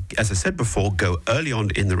that, as I said before, go early on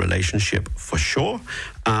in the relationship for sure.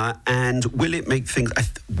 And will it make things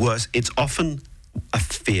worse? It's often a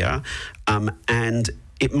fear, and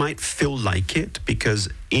it might feel like it, because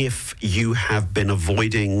if you have been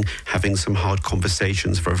avoiding having some hard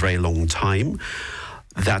conversations for a very long time,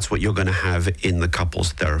 that's what you're going to have in the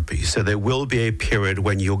couples therapy. So there will be a period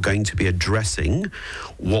when you're going to be addressing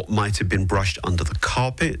what might have been brushed under the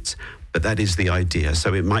carpet, but that is the idea.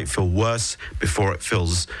 So it might feel worse before it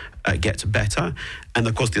gets better. And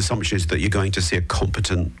of course, the assumption is that you're going to see a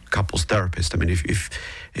competent couples therapist. I mean,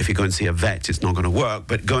 if you go and see a vet, it's not going to work,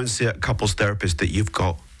 but go and see a couples therapist that you've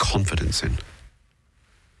got confidence in.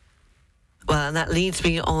 Well, and that leads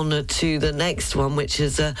me on to the next one, which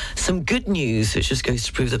is some good news, which just goes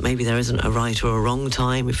to prove that maybe there isn't a right or a wrong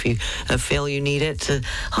time if you feel you need it.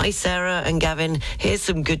 Hi, Sarah and Gavin. Here's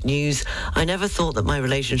some good news. I never thought that my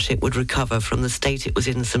relationship would recover from the state it was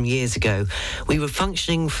in some years ago. We were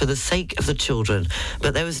functioning for the sake of the children,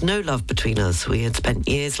 but there was no love between us. We had spent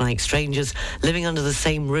years like strangers living under the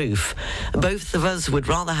same roof. Both of us would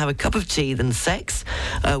rather have a cup of tea than sex.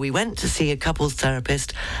 We went to see a couples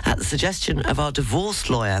therapist at the suggestion of our divorce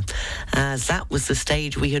lawyer, as that was the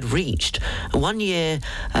stage we had reached. 1 year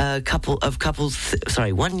of couples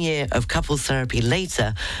therapy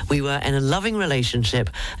later, we were in a loving relationship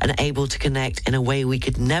and able to connect in a way we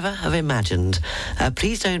could never have imagined.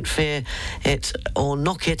 Please don't fear it or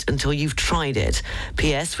knock it until you've tried it.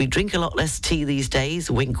 P.S. We drink a lot less tea these days.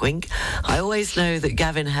 Wink, wink. I also know that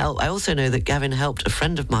Gavin helped a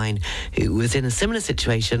friend of mine who was in a similar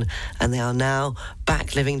situation, and they are now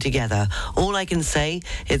back living together. All I can say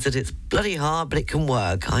is that it's bloody hard, but it can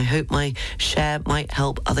work. I hope my share might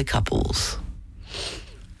help other couples.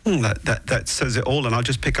 That says it all, and I'll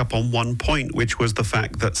just pick up on one point, which was the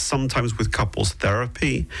fact that sometimes with couples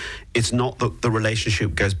therapy, it's not that the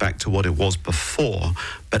relationship goes back to what it was before,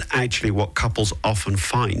 but actually what couples often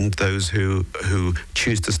find, those who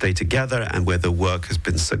choose to stay together and where the work has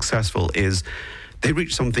been successful, is they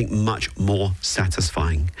reach something much more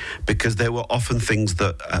satisfying, because there were often things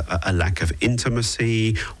that a lack of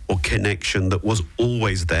intimacy or connection that was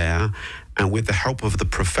always there, and with the help of the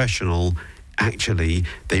professional, actually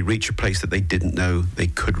they reach a place that they didn't know they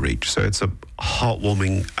could reach. So it's a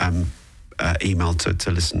heartwarming email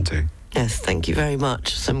to listen to. Yes, thank you very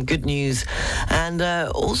much. Some good news. And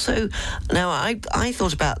also, now I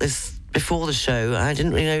thought about this before the show. I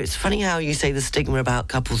didn't really know. It's funny how you say the stigma about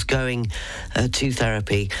couples going to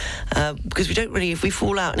therapy, because we don't really, if we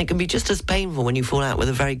fall out, and it can be just as painful when you fall out with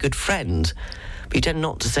a very good friend. But you tend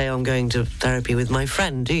not to say, I'm going to therapy with my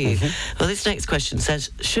friend, do you? Mm-hmm. Well, this next question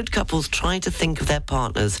says, should couples try to think of their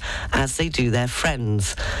partners as they do their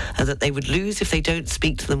friends, that they would lose if they don't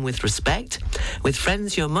speak to them with respect? With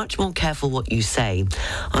friends, you're much more careful what you say.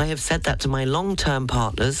 I have said that to my long-term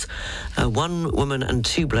partners, 1 woman and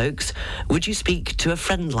 2 blokes. Would you speak to a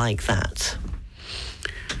friend like that?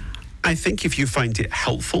 I think if you find it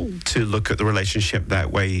helpful to look at the relationship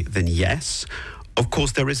that way, then yes. Of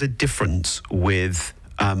course, there is a difference with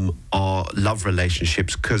our love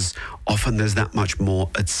relationships, because often there's that much more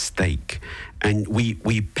at stake. And we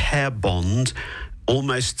pair bond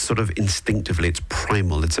almost sort of instinctively. It's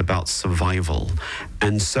primal. It's about survival.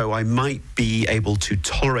 And so I might be able to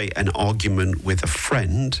tolerate an argument with a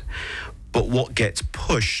friend, but what gets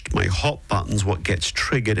pushed, my hot buttons, what gets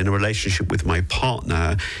triggered in a relationship with my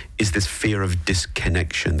partner is this fear of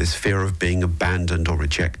disconnection, this fear of being abandoned or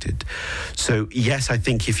rejected. So yes, I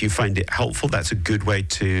think if you find it helpful, that's a good way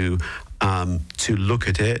to look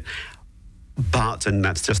at it. But, and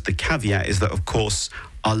that's just the caveat, is that of course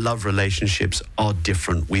our love relationships are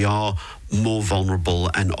different. We are more vulnerable,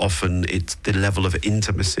 and often it's the level of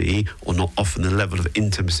intimacy, or not often, the level of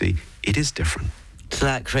intimacy, it is different. So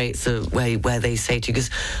that creates a way where they say to you, because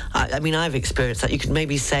I mean, I've experienced that. You can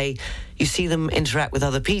maybe say, you see them interact with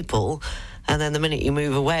other people, and then the minute you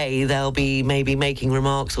move away, they'll be maybe making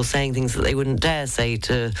remarks or saying things that they wouldn't dare say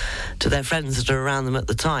to their friends that are around them at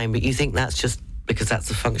the time. But you think that's just because that's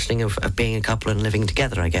the functioning of being a couple and living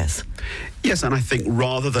together, I guess. Yes, and I think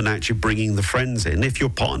rather than actually bringing the friends in, if your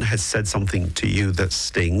partner has said something to you that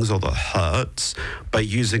stings or that hurts, by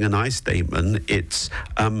using an I statement, it's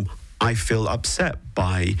I feel upset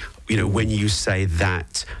by, when you say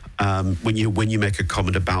that, when you make a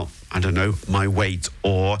comment about, I don't know, my weight,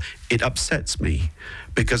 or it upsets me.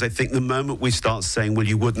 Because I think the moment we start saying, well,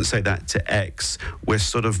 you wouldn't say that to X, we're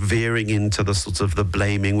sort of veering into the sort of the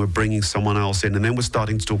blaming, we're bringing someone else in, and then we're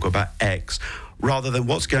starting to talk about X, rather than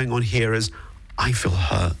what's going on here is, I feel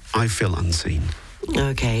hurt, I feel unseen.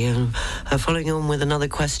 Okay, following on with another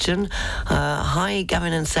question. Hi,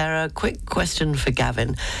 Gavin and Sarah. Quick question for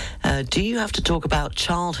Gavin. Do you have to talk about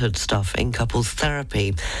childhood stuff in couples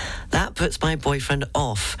therapy? That puts my boyfriend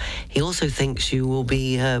off. He also thinks you will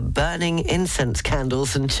be burning incense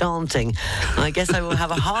candles and chanting. I guess I will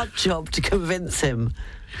have a hard job to convince him.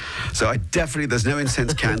 So there's no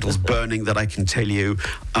incense candles burning that I can tell you,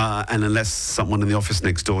 and unless someone in the office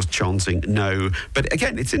next door is chanting, no. But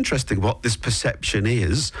again, it's interesting what this perception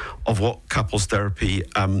is of what couples therapy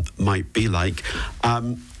might be like.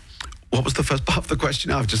 What was the first part of the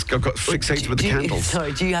question? I've got fixated with the candles.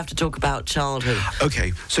 Sorry, do you have to talk about childhood?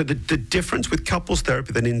 Okay, so the difference with couples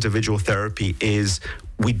therapy than individual therapy is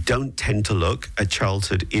we don't tend to look at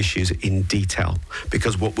childhood issues in detail,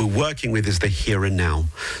 because what we're working with is the here and now.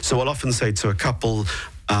 So I'll often say to a couple,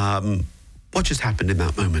 what just happened in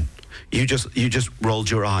that moment? You just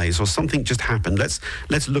rolled your eyes, or something just happened. Let's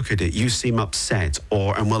look at it. You seem upset,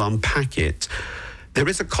 and we'll unpack it. There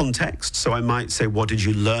is a context, so I might say, what did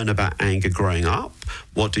you learn about anger growing up?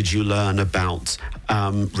 What did you learn about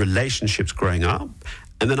relationships growing up?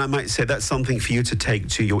 And then I might say that's something for you to take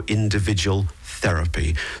to your individual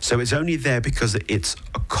therapy. So it's only there because it's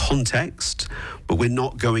a context, but we're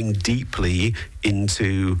not going deeply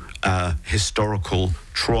into historical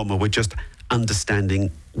trauma. We're just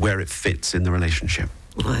understanding where it fits in the relationship.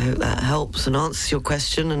 I hope that helps and answers your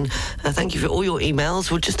question, and thank you for all your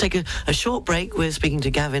emails. We'll just take a short break. We're speaking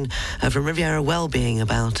to Gavin from Riviera Wellbeing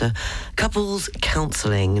about couples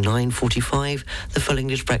counselling. 9:45, the Full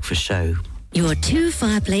English Breakfast Show. Your two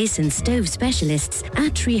fireplace and stove specialists,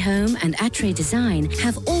 Attray Home and Attray Design,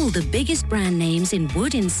 have all the biggest brand names in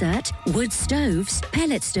wood insert, wood stoves,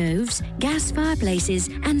 pellet stoves, gas fireplaces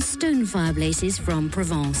and stone fireplaces from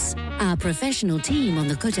Provence. Our professional team on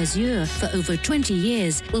the Côte d'Azur for over 20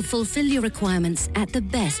 years will fulfill your requirements at the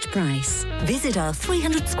best price. Visit our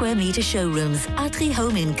 300 square metre showrooms, Attray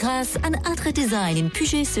Home in Grasse and Attray Design in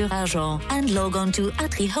Puget-sur-Argent, and log on to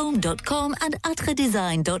attrayhome.com and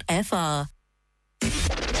attraydesign.fr.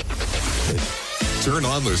 Turn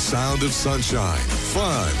on the sound of sunshine,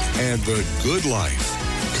 fun, and the good life.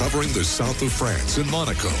 Covering the south of France and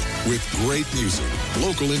Monaco with great music,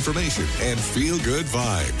 local information, and feel-good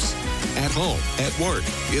vibes. At home, at work,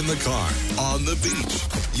 in the car, on the beach,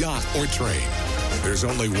 yacht, or train. There's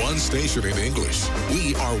only one station in English.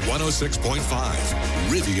 We are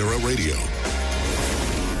 106.5 Riviera Radio.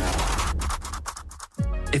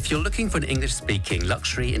 If you're looking for an English-speaking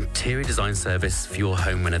luxury interior design service for your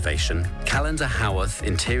home renovation, Calendar Howarth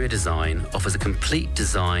Interior Design offers a complete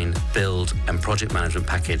design, build and project management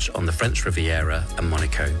package on the French Riviera and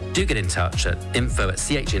Monaco. Do get in touch at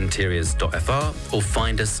info@chinteriors.fr or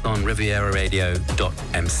find us on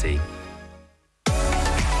rivieraradio.mc.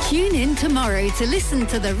 Tune in tomorrow to listen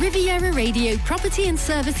to the Riviera Radio Property and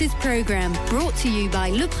Services programme, brought to you by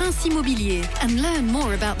Le Prince Immobilier, and learn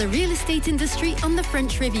more about the real estate industry on the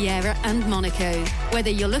French Riviera and Monaco. Whether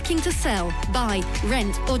you're looking to sell, buy,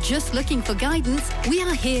 rent, or just looking for guidance, we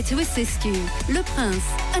are here to assist you. Le Prince,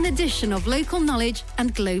 an addition of local knowledge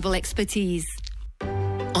and global expertise.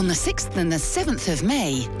 On the 6th and the 7th of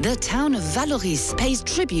May, the town of Valoris pays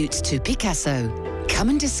tribute to Picasso. Come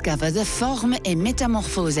and discover the Forme et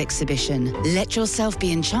Métamorphose exhibition. Let yourself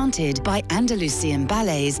be enchanted by Andalusian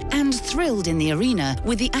ballets and thrilled in the arena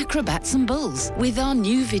with the acrobats and bulls with our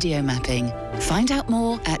new video mapping. Find out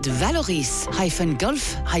more at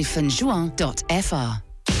valoris-golf-juin.fr.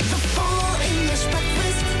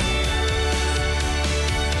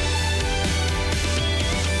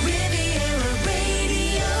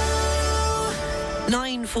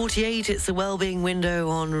 9:48, it's the Wellbeing Window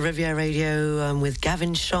on Riviera Radio with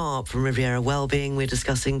Gavin Sharp from Riviera Wellbeing. We're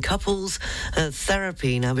discussing couples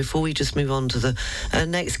therapy. Now, before we just move on to the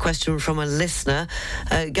next question from a listener,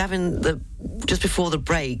 Gavin, just before the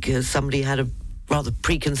break, somebody had a rather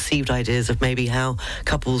preconceived ideas of maybe how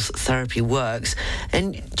couples therapy works.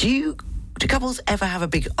 And do couples ever have a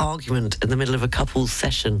big argument in the middle of a couples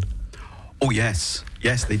session? Oh, yes.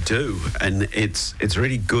 Yes, they do. And it's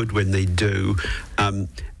really good when they do.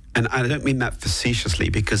 And I don't mean that facetiously,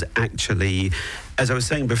 because actually, as I was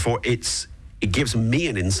saying before, it gives me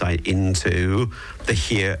an insight into the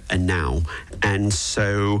here and now. And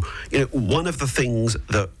so, one of the things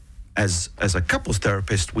that as a couples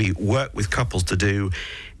therapist, we work with couples to do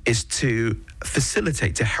is to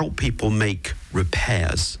facilitate, to help people make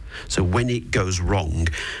repairs. So when it goes wrong,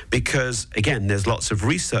 because again, there's lots of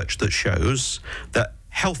research that shows that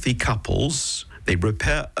healthy couples, they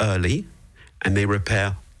repair early and they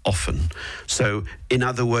repair often. So in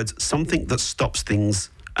other words, something that stops things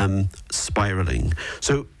spiraling.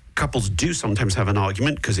 So couples do sometimes have an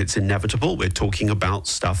argument because it's inevitable. We're talking about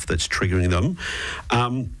stuff that's triggering them.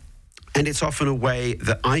 And it's often a way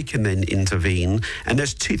that I can then intervene. And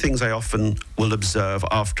there's two things I often will observe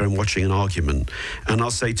after I'm watching an argument. And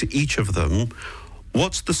I'll say to each of them,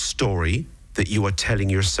 what's the story that you are telling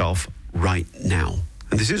yourself right now?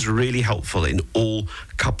 And this is really helpful in all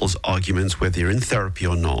couples arguments, whether you're in therapy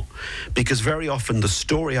or not. Because very often the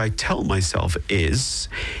story I tell myself is,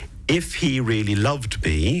 if he really loved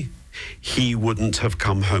me, he wouldn't have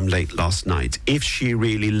come home late last night. If she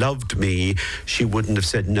really loved me, she wouldn't have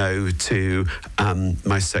said no to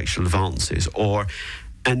my sexual advances.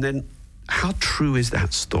 And then how true is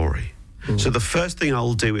that story? So the first thing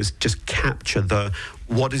I'll do is just capture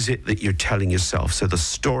what is it that you're telling yourself? So the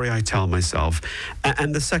story I tell myself.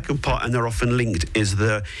 And the second part, and they're often linked, is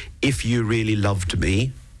if you really loved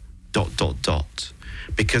me, ...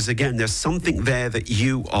 Because again, there's something there that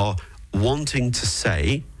you are wanting to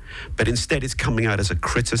say, but instead it's coming out as a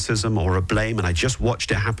criticism or a blame, and I just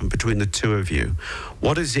watched it happen between the two of you.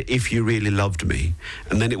 What is it if you really loved me?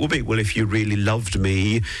 And then it will be, well, if you really loved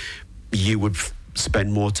me, you would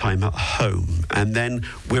spend more time at home. And then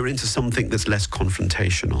we're into something that's less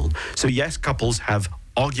confrontational. So yes, couples have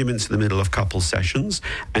arguments in the middle of couple sessions,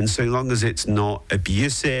 and so long as it's not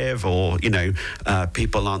abusive or,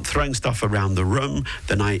 people aren't throwing stuff around the room,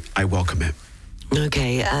 then I welcome it.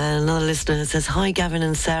 Okay, another listener says, hi, Gavin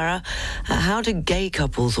and Sarah. How do gay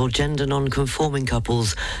couples or gender non-conforming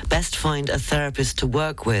couples best find a therapist to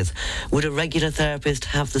work with? Would a regular therapist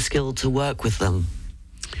have the skill to work with them?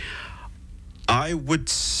 I would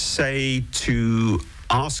say to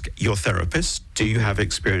ask your therapist, do you have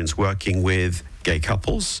experience working with gay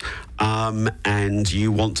couples? And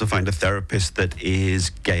you want to find a therapist that is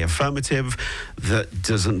gay affirmative, that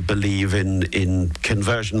doesn't believe in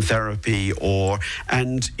conversion therapy,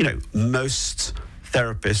 most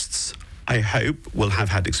therapists, I hope, will have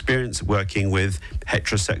had experience working with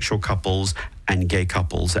heterosexual couples and gay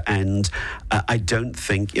couples. And I don't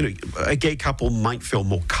think, a gay couple might feel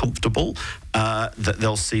more comfortable that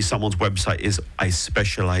they'll see someone's website is, I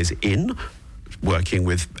specialize in working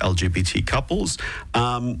with LGBT couples.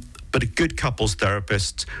 But a good couples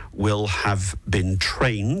therapist will have been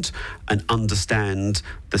trained and understand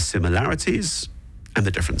the similarities and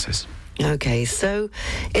the differences. Okay, so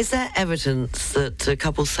is there evidence that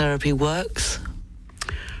couples therapy works?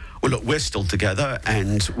 Well, look, we're still together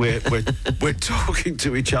and we're talking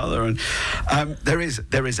to each other, and there is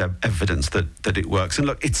evidence that it works. And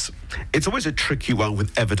look, it's always a tricky one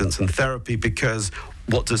with evidence and therapy, because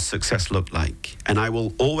what does success look like? And I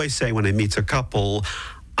will always say when I meet a couple,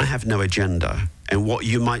 I have no agenda. And what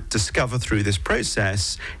you might discover through this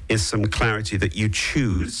process is some clarity that you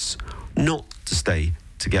choose not to stay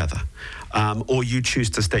together, or you choose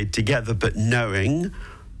to stay together but knowing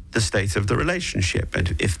the state of the relationship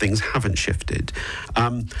and if things haven't shifted.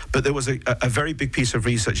 But there was a very big piece of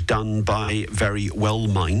research done by Very Well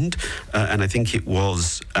Mind, and I think it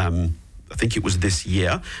was this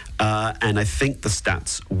year, and I think the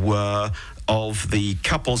stats were of the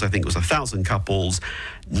couples, I think it was 1,000 couples,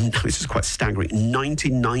 this is quite staggering,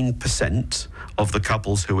 99% of the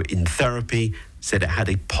couples who were in therapy said it had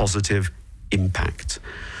a positive impact.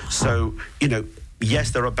 So,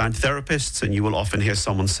 yes, there are bad therapists, and you will often hear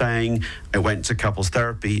someone saying, I went to couples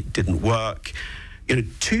therapy, didn't work.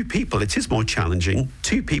 Two people, it is more challenging.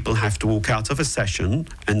 Two people have to walk out of a session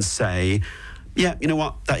and say, yeah, you know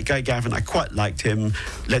what, that guy Gavin, I quite liked him,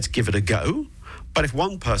 let's give it a go. But if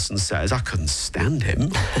one person says, I couldn't stand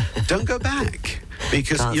him, don't go back.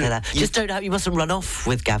 Because Can't say that. Just you mustn't run off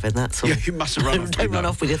with Gavin, that's all. Yeah, you mustn't run off. Don't run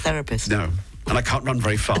off with your therapist. No, and I can't run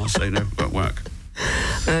very fast, so it won't work.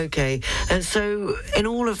 Okay, and so in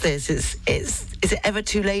all of this, is it ever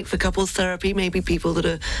too late for couples therapy? Maybe people that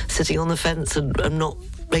are sitting on the fence and not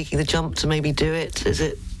making the jump to maybe do it, is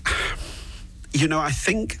it? I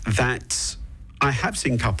think that I have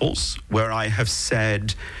seen couples where I have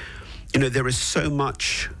said, there is so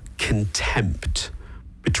much contempt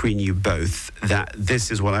between you both that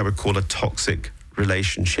this is what I would call a toxic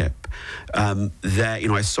relationship.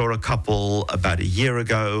 I saw a couple about a year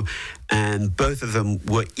ago, and both of them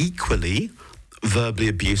were equally verbally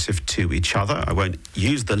abusive to each other. I won't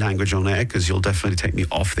use the language on air because you'll definitely take me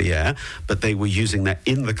off the air, but they were using that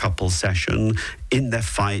in the couple session, in their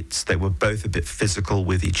fights. They were both a bit physical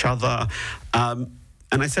with each other. And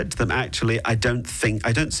I said to them, actually, I don't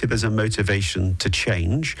see there's a motivation to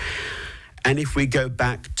change. And if we go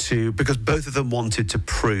back to, because both of them wanted to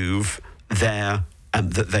prove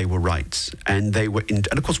that they were right. And they were, and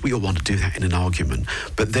of course we all want to do that in an argument,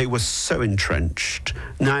 but they were so entrenched.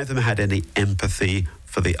 Neither of them had any empathy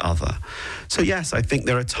for the other. So yes, I think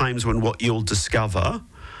there are times when what you'll discover,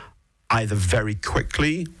 either very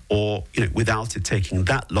quickly or without it taking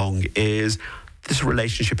that long, is this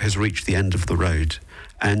relationship has reached the end of the road.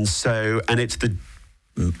 And it's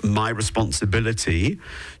my responsibility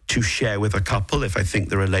to share with a couple if I think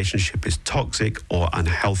the relationship is toxic or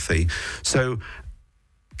unhealthy. So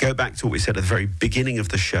go back to what we said at the very beginning of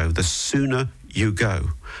the show, the sooner you go.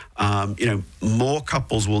 More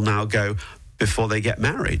couples will now go before they get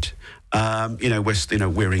married.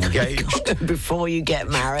 We're engaged. Before you get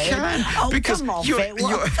married? Come off it.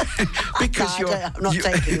 Because I'm not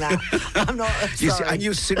taking that. I'm not. And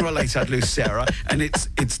you sooner later, Sarah, and it's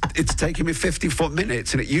taken me 54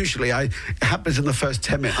 minutes, and it usually happens in the first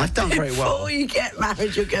 10 minutes. I've done very well. Before you get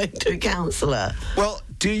married, you're going to a counsellor. Well,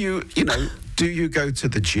 do you go to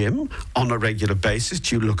the gym on a regular basis?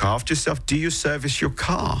 Do you look after yourself? Do you service your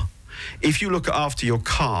car? If you look after your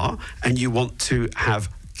car and you want to have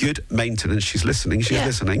good maintenance, she's listening.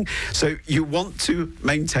 So you want to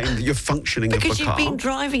maintain your functioning of the car. Because you've been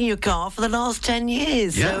driving your car for the last 10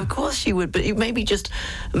 years. Yeah. So of course you would, but you maybe just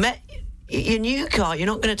met your new car. You're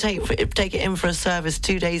not going to take it in for a service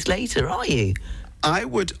 2 days later, are you? I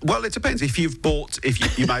would. Well, it depends. If you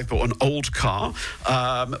might have bought an old car,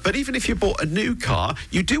 but even if you bought a new car,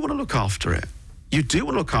 you do want to look after it. You do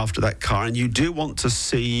want to look after that car, and you do want to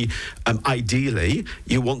see, ideally,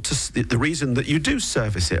 the reason that you do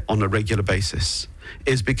service it on a regular basis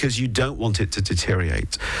is because you don't want it to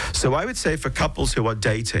deteriorate. So I would say for couples who are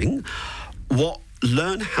dating,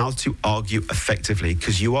 learn how to argue effectively,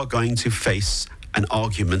 because you are going to face an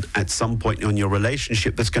argument at some point in your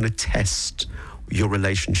relationship that's going to test your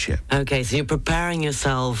relationship. Okay, so you're preparing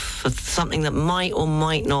yourself for something that might or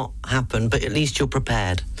might not happen, but at least you're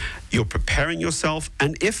prepared. You're preparing yourself,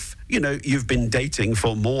 and if, you've been dating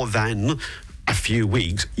for more than a few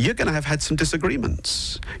weeks, you're going to have had some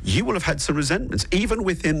disagreements. You will have had some resentments, even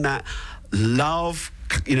within that love,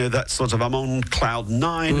 that sort of I'm on cloud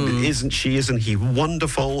nine, isn't he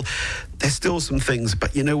wonderful? There's still some things,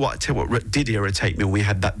 but you know what? I tell you what did irritate me when we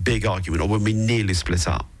had that big argument, or when we nearly split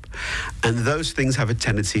up. And those things have a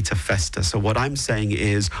tendency to fester. So what I'm saying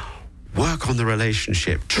is, work on the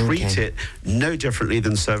relationship. Treat it no differently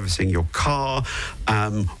than servicing your car,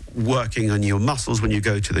 working on your muscles when you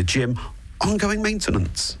go to the gym. Ongoing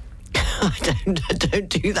maintenance. I don't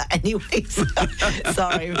do that anyway.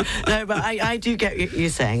 Sorry. No, but I do get what you're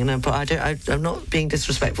saying, and I'm not being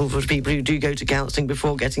disrespectful for people who do go to counselling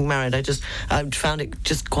before getting married. I found it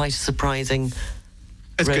just quite surprising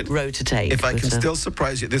road to take. If I can still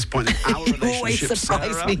surprise you at this point in our relationship, you always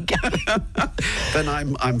surprise Sarah, me, Gavin. then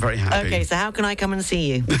I'm very happy. Okay, so how can I come and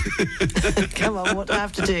see you? Come on, what do I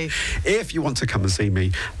have to do? If you want to come and see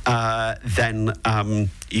me, then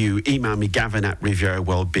you email me,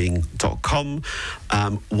 gavin@rivierawellbeing.com.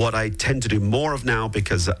 What I tend to do more of now,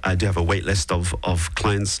 because I do have a wait list of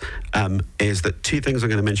clients, is that two things I'm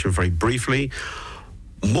going to mention very briefly.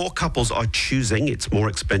 More couples are choosing, it's more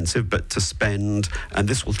expensive, but to spend, and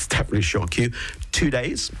this will definitely shock you, 2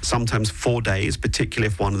 days, sometimes 4 days, particularly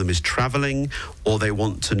if one of them is traveling or they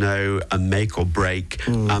want to know a make or break.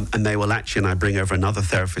 And they will actually, and I bring over another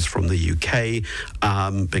therapist from the UK,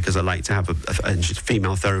 because I like to have a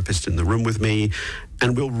female therapist in the room with me,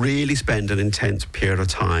 and we'll really spend an intense period of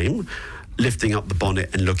time lifting up the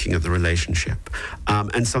bonnet and looking at the relationship.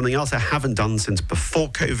 And something else I haven't done since before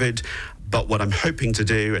COVID, but what I'm hoping to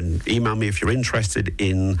do, and email me if you're interested,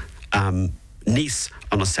 in Nice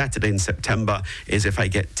on a Saturday in September, is if I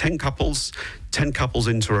get 10 couples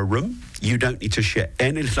into a room, you don't need to share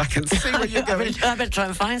any. I can see where you're going. I better try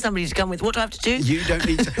and find somebody to come with. What do I have to do? You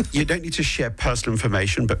don't need to share personal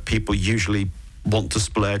information, but people usually want to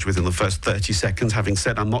splurge within the first 30 seconds, having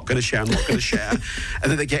said, I'm not going to share. And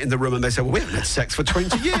then they get in the room and they say, well, we haven't had sex for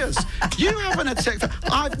 20 years. You haven't had sex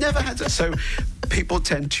I've never had sex. So people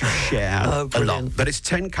tend to share a lot. But it's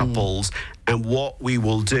 10 couples, and what we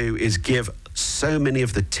will do is give so many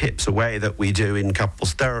of the tips away that we do in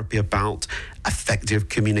couples therapy about effective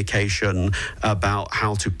communication, about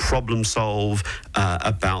how to problem solve,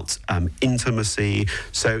 about intimacy.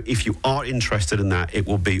 So if you are interested in that, it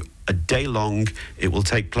will be a day long. It will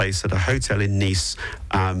take place at a hotel in Nice.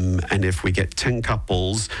 And if we get 10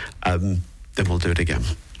 couples, then we'll do it again.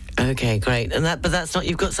 Okay, great. But that's not,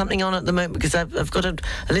 you've got something on at the moment, because I've got a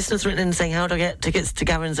listener's written in saying, how do I get tickets to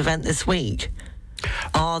Gavin's event this week?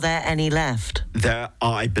 Are there any left?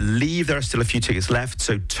 I believe there are still a few tickets left.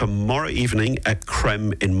 So tomorrow evening at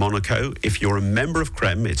Creme in Monaco, if you're a member of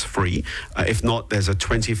Creme, it's free. If not, there's a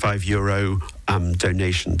 €25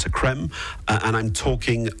 donation to Creme. And I'm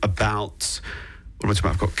talking about...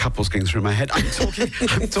 I've got couples going through my head. I'm talking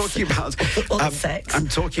about sex. I'm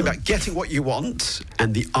talking about getting what you want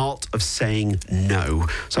and the art of saying no.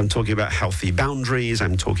 So I'm talking about healthy boundaries.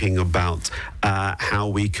 I'm talking about how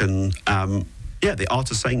we can, the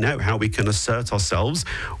art of saying no, how we can assert ourselves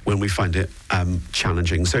when we find it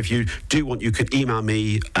challenging. So if you do want, you can email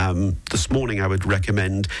me this morning. I would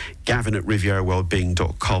recommend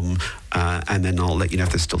gavin@rivierawellbeing.com, and then I'll let you know if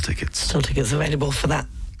there's still tickets. Still tickets available for that.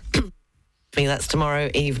 I think that's tomorrow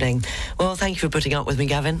evening. Well, thank you for putting up with me,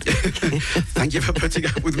 Gavin. Thank you for putting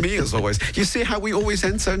up with me, as always. You see how we always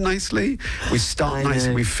end so nicely? We start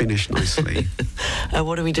nicely, we finish nicely.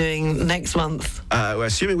 What are we doing next month? We're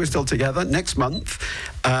assuming we're still together. Next month,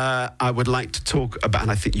 I would like to talk about,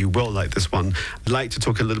 and I think you will like this one, I'd like to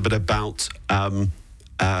talk a little bit about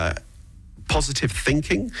positive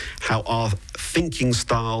thinking, how our thinking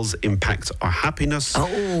styles impact our happiness.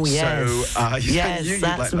 Oh, yes. So, yes,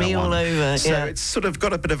 that's like me that all over. So yeah. it's sort of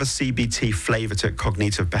got a bit of a CBT flavour to it,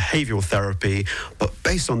 cognitive behavioural therapy, but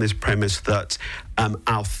based on this premise that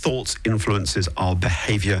our thoughts influences our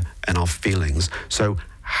behaviour and our feelings. So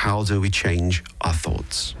how do we change our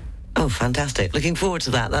thoughts? Oh, fantastic. Looking forward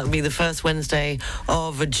to that. That will be the first Wednesday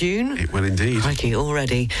of June. It will indeed. Crikey,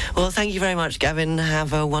 already. Well, thank you very much, Gavin.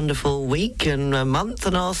 Have a wonderful week and a month,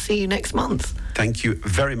 and I'll see you next month. Thank you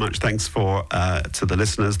very much. Thanks to the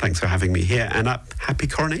listeners. Thanks for having me here. And happy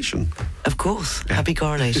coronation. Of course. Yeah. Happy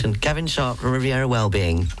coronation. Gavin Sharp from Riviera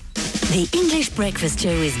Wellbeing. The English Breakfast Show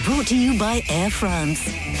is brought to you by Air France.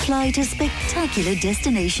 Fly to spectacular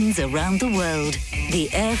destinations around the world.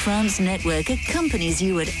 The Air France network accompanies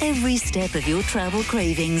you at every step of your travel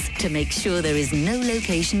cravings to make sure there is no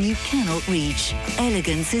location you cannot reach.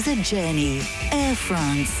 Elegance is a journey. Air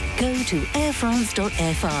France. Go to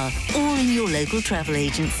airfrance.fr or in your local travel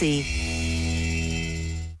agency.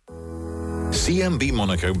 CMB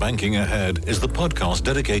Monaco Banking Ahead is the podcast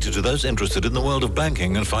dedicated to those interested in the world of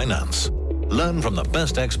banking and finance. Learn from the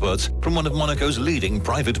best experts from one of Monaco's leading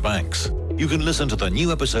private banks. You can listen to the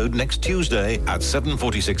new episode next Tuesday at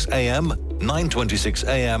 7:46 a.m., 9:26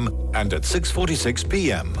 a.m. and at 6:46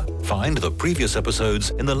 p.m. Find the previous episodes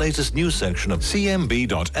in the latest news section of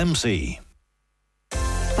cmb.mc.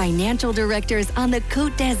 Financial directors on the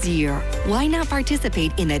Côte d'Azur. Why not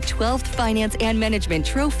participate in the 12th Finance and Management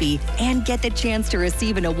Trophy and get the chance to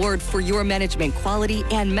receive an award for your management quality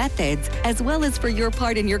and methods, as well as for your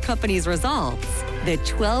part in your company's results? The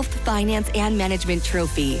 12th Finance and Management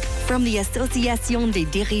Trophy from the Association des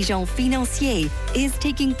Dirigeants Financiers is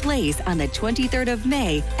taking place on the 23rd of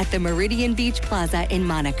May at the Meridian Beach Plaza in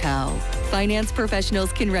Monaco. Finance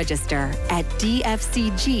professionals can register at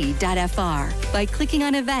dfcg.fr by clicking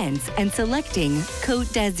on events and selecting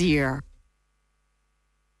Côte d'Azur.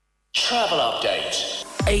 Travel update.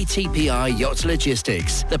 ATPI Yacht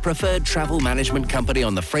Logistics, the preferred travel management company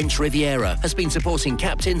on the French Riviera, has been supporting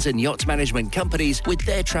captains and yacht management companies with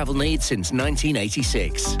their travel needs since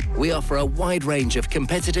 1986. We offer a wide range of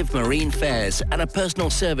competitive marine fares and a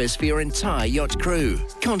personal service for your entire yacht crew.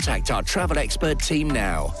 Contact our travel expert team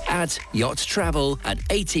now at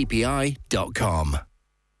yachttravel@atpi.com.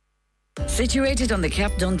 Situated on the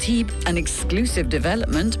Cap d'Antibes, an exclusive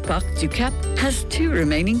development, Parc du Cap has 2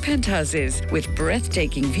 remaining penthouses with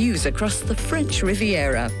breathtaking views across the French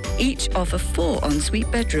Riviera. Each offer 4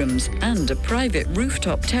 ensuite bedrooms and a private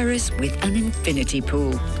rooftop terrace with an infinity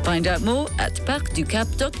pool. Find out more at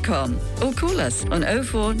parcducap.com or call us on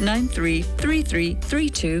 0493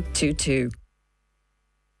 333222.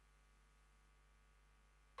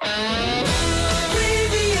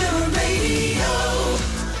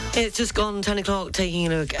 It's just gone 10 o'clock, taking a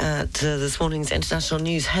look at this morning's international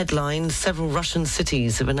news headlines. Several Russian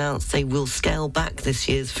cities have announced they will scale back this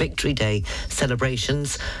year's Victory Day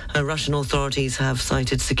celebrations. Russian authorities have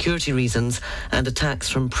cited security reasons and attacks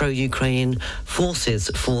from pro-Ukraine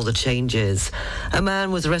forces for the changes. A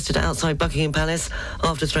man was arrested outside Buckingham Palace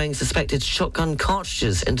after throwing suspected shotgun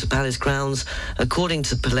cartridges into palace grounds, according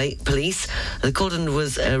to police. The cordon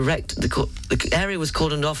was the area was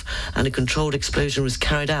cordoned off and a controlled explosion was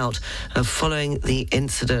carried out following the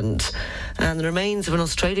incident. And the remains of an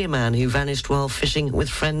Australian man who vanished while fishing with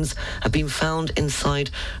friends have been found inside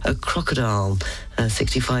a crocodile.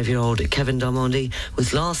 65-year-old Kevin Darmondy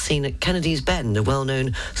was last seen at Kennedy's Bend, a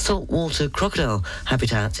well-known saltwater crocodile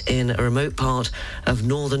habitat in a remote part of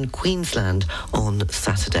northern Queensland, on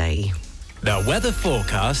Saturday. The weather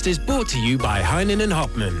forecast is brought to you by Heinen and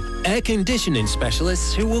Hopman, air conditioning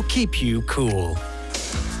specialists who will keep you cool.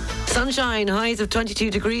 Sunshine, highs of 22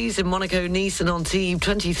 degrees in Monaco, Nice and Antibes,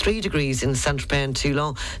 23 degrees in Saint-Tropez and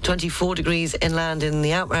Toulon, 24 degrees inland in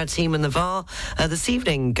the Alpes-Maritimes and the Var. This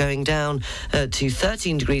evening going down to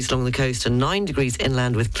 13 degrees along the coast and 9 degrees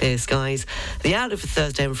inland with clear skies. The outlook for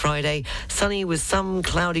Thursday and Friday, sunny with some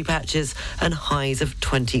cloudy patches and highs of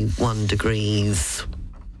 21 degrees.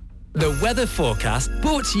 The weather forecast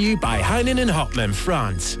brought to you by Heinen and Hopman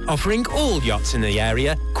France, offering all yachts in the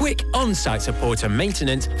area quick on-site support and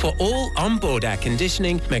maintenance for all on-board air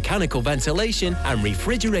conditioning, mechanical ventilation and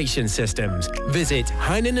refrigeration systems. Visit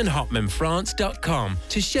HeinenandHopmanFrance.com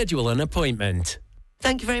to schedule an appointment.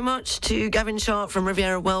 Thank you very much to Gavin Sharp from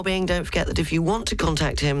Riviera Wellbeing. Don't forget that if you want to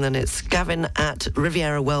contact him, then it's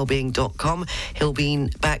gavin@rivierawellbeing.com. He'll be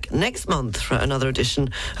back next month for another edition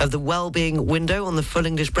of the Wellbeing Window on the Full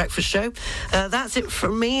English Breakfast Show. That's it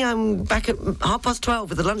from me. I'm back at 12:30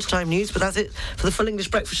 with the lunchtime news, but that's it for the Full English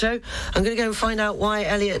Breakfast Show. I'm going to go and find out why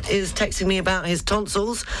Elliot is texting me about his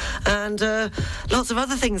tonsils and lots of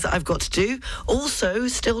other things that I've got to do. Also,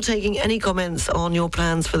 still taking any comments on your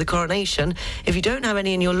plans for the coronation. If you don't have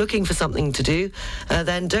any and you're looking for something to do,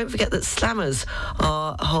 then don't forget that Slammers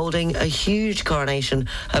are holding a huge coronation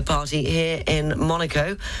party here in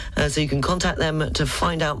Monaco, so you can contact them to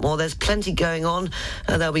find out more. There's plenty going on.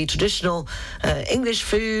 There'll be traditional English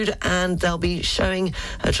food, and they'll be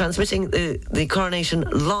transmitting the coronation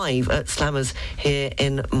live at Slammers here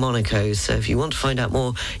in Monaco. So if you want to find out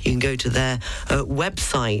more, you can go to their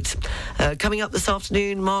website. Coming up this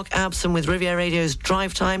afternoon, Mark Abson with Riviera Radio's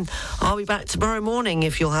Drive Time. I'll be back tomorrow morning,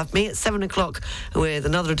 if you'll have me, at 7 o'clock with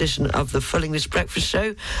another edition of the Full English Breakfast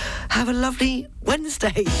Show. Have a lovely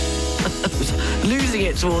Wednesday. Losing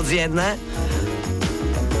it towards the end there.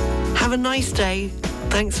 Have a nice day.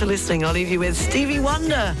 Thanks for listening. I'll leave you with Stevie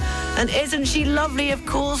Wonder. And isn't she lovely? Of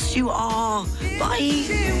course you are.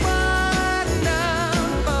 Bye.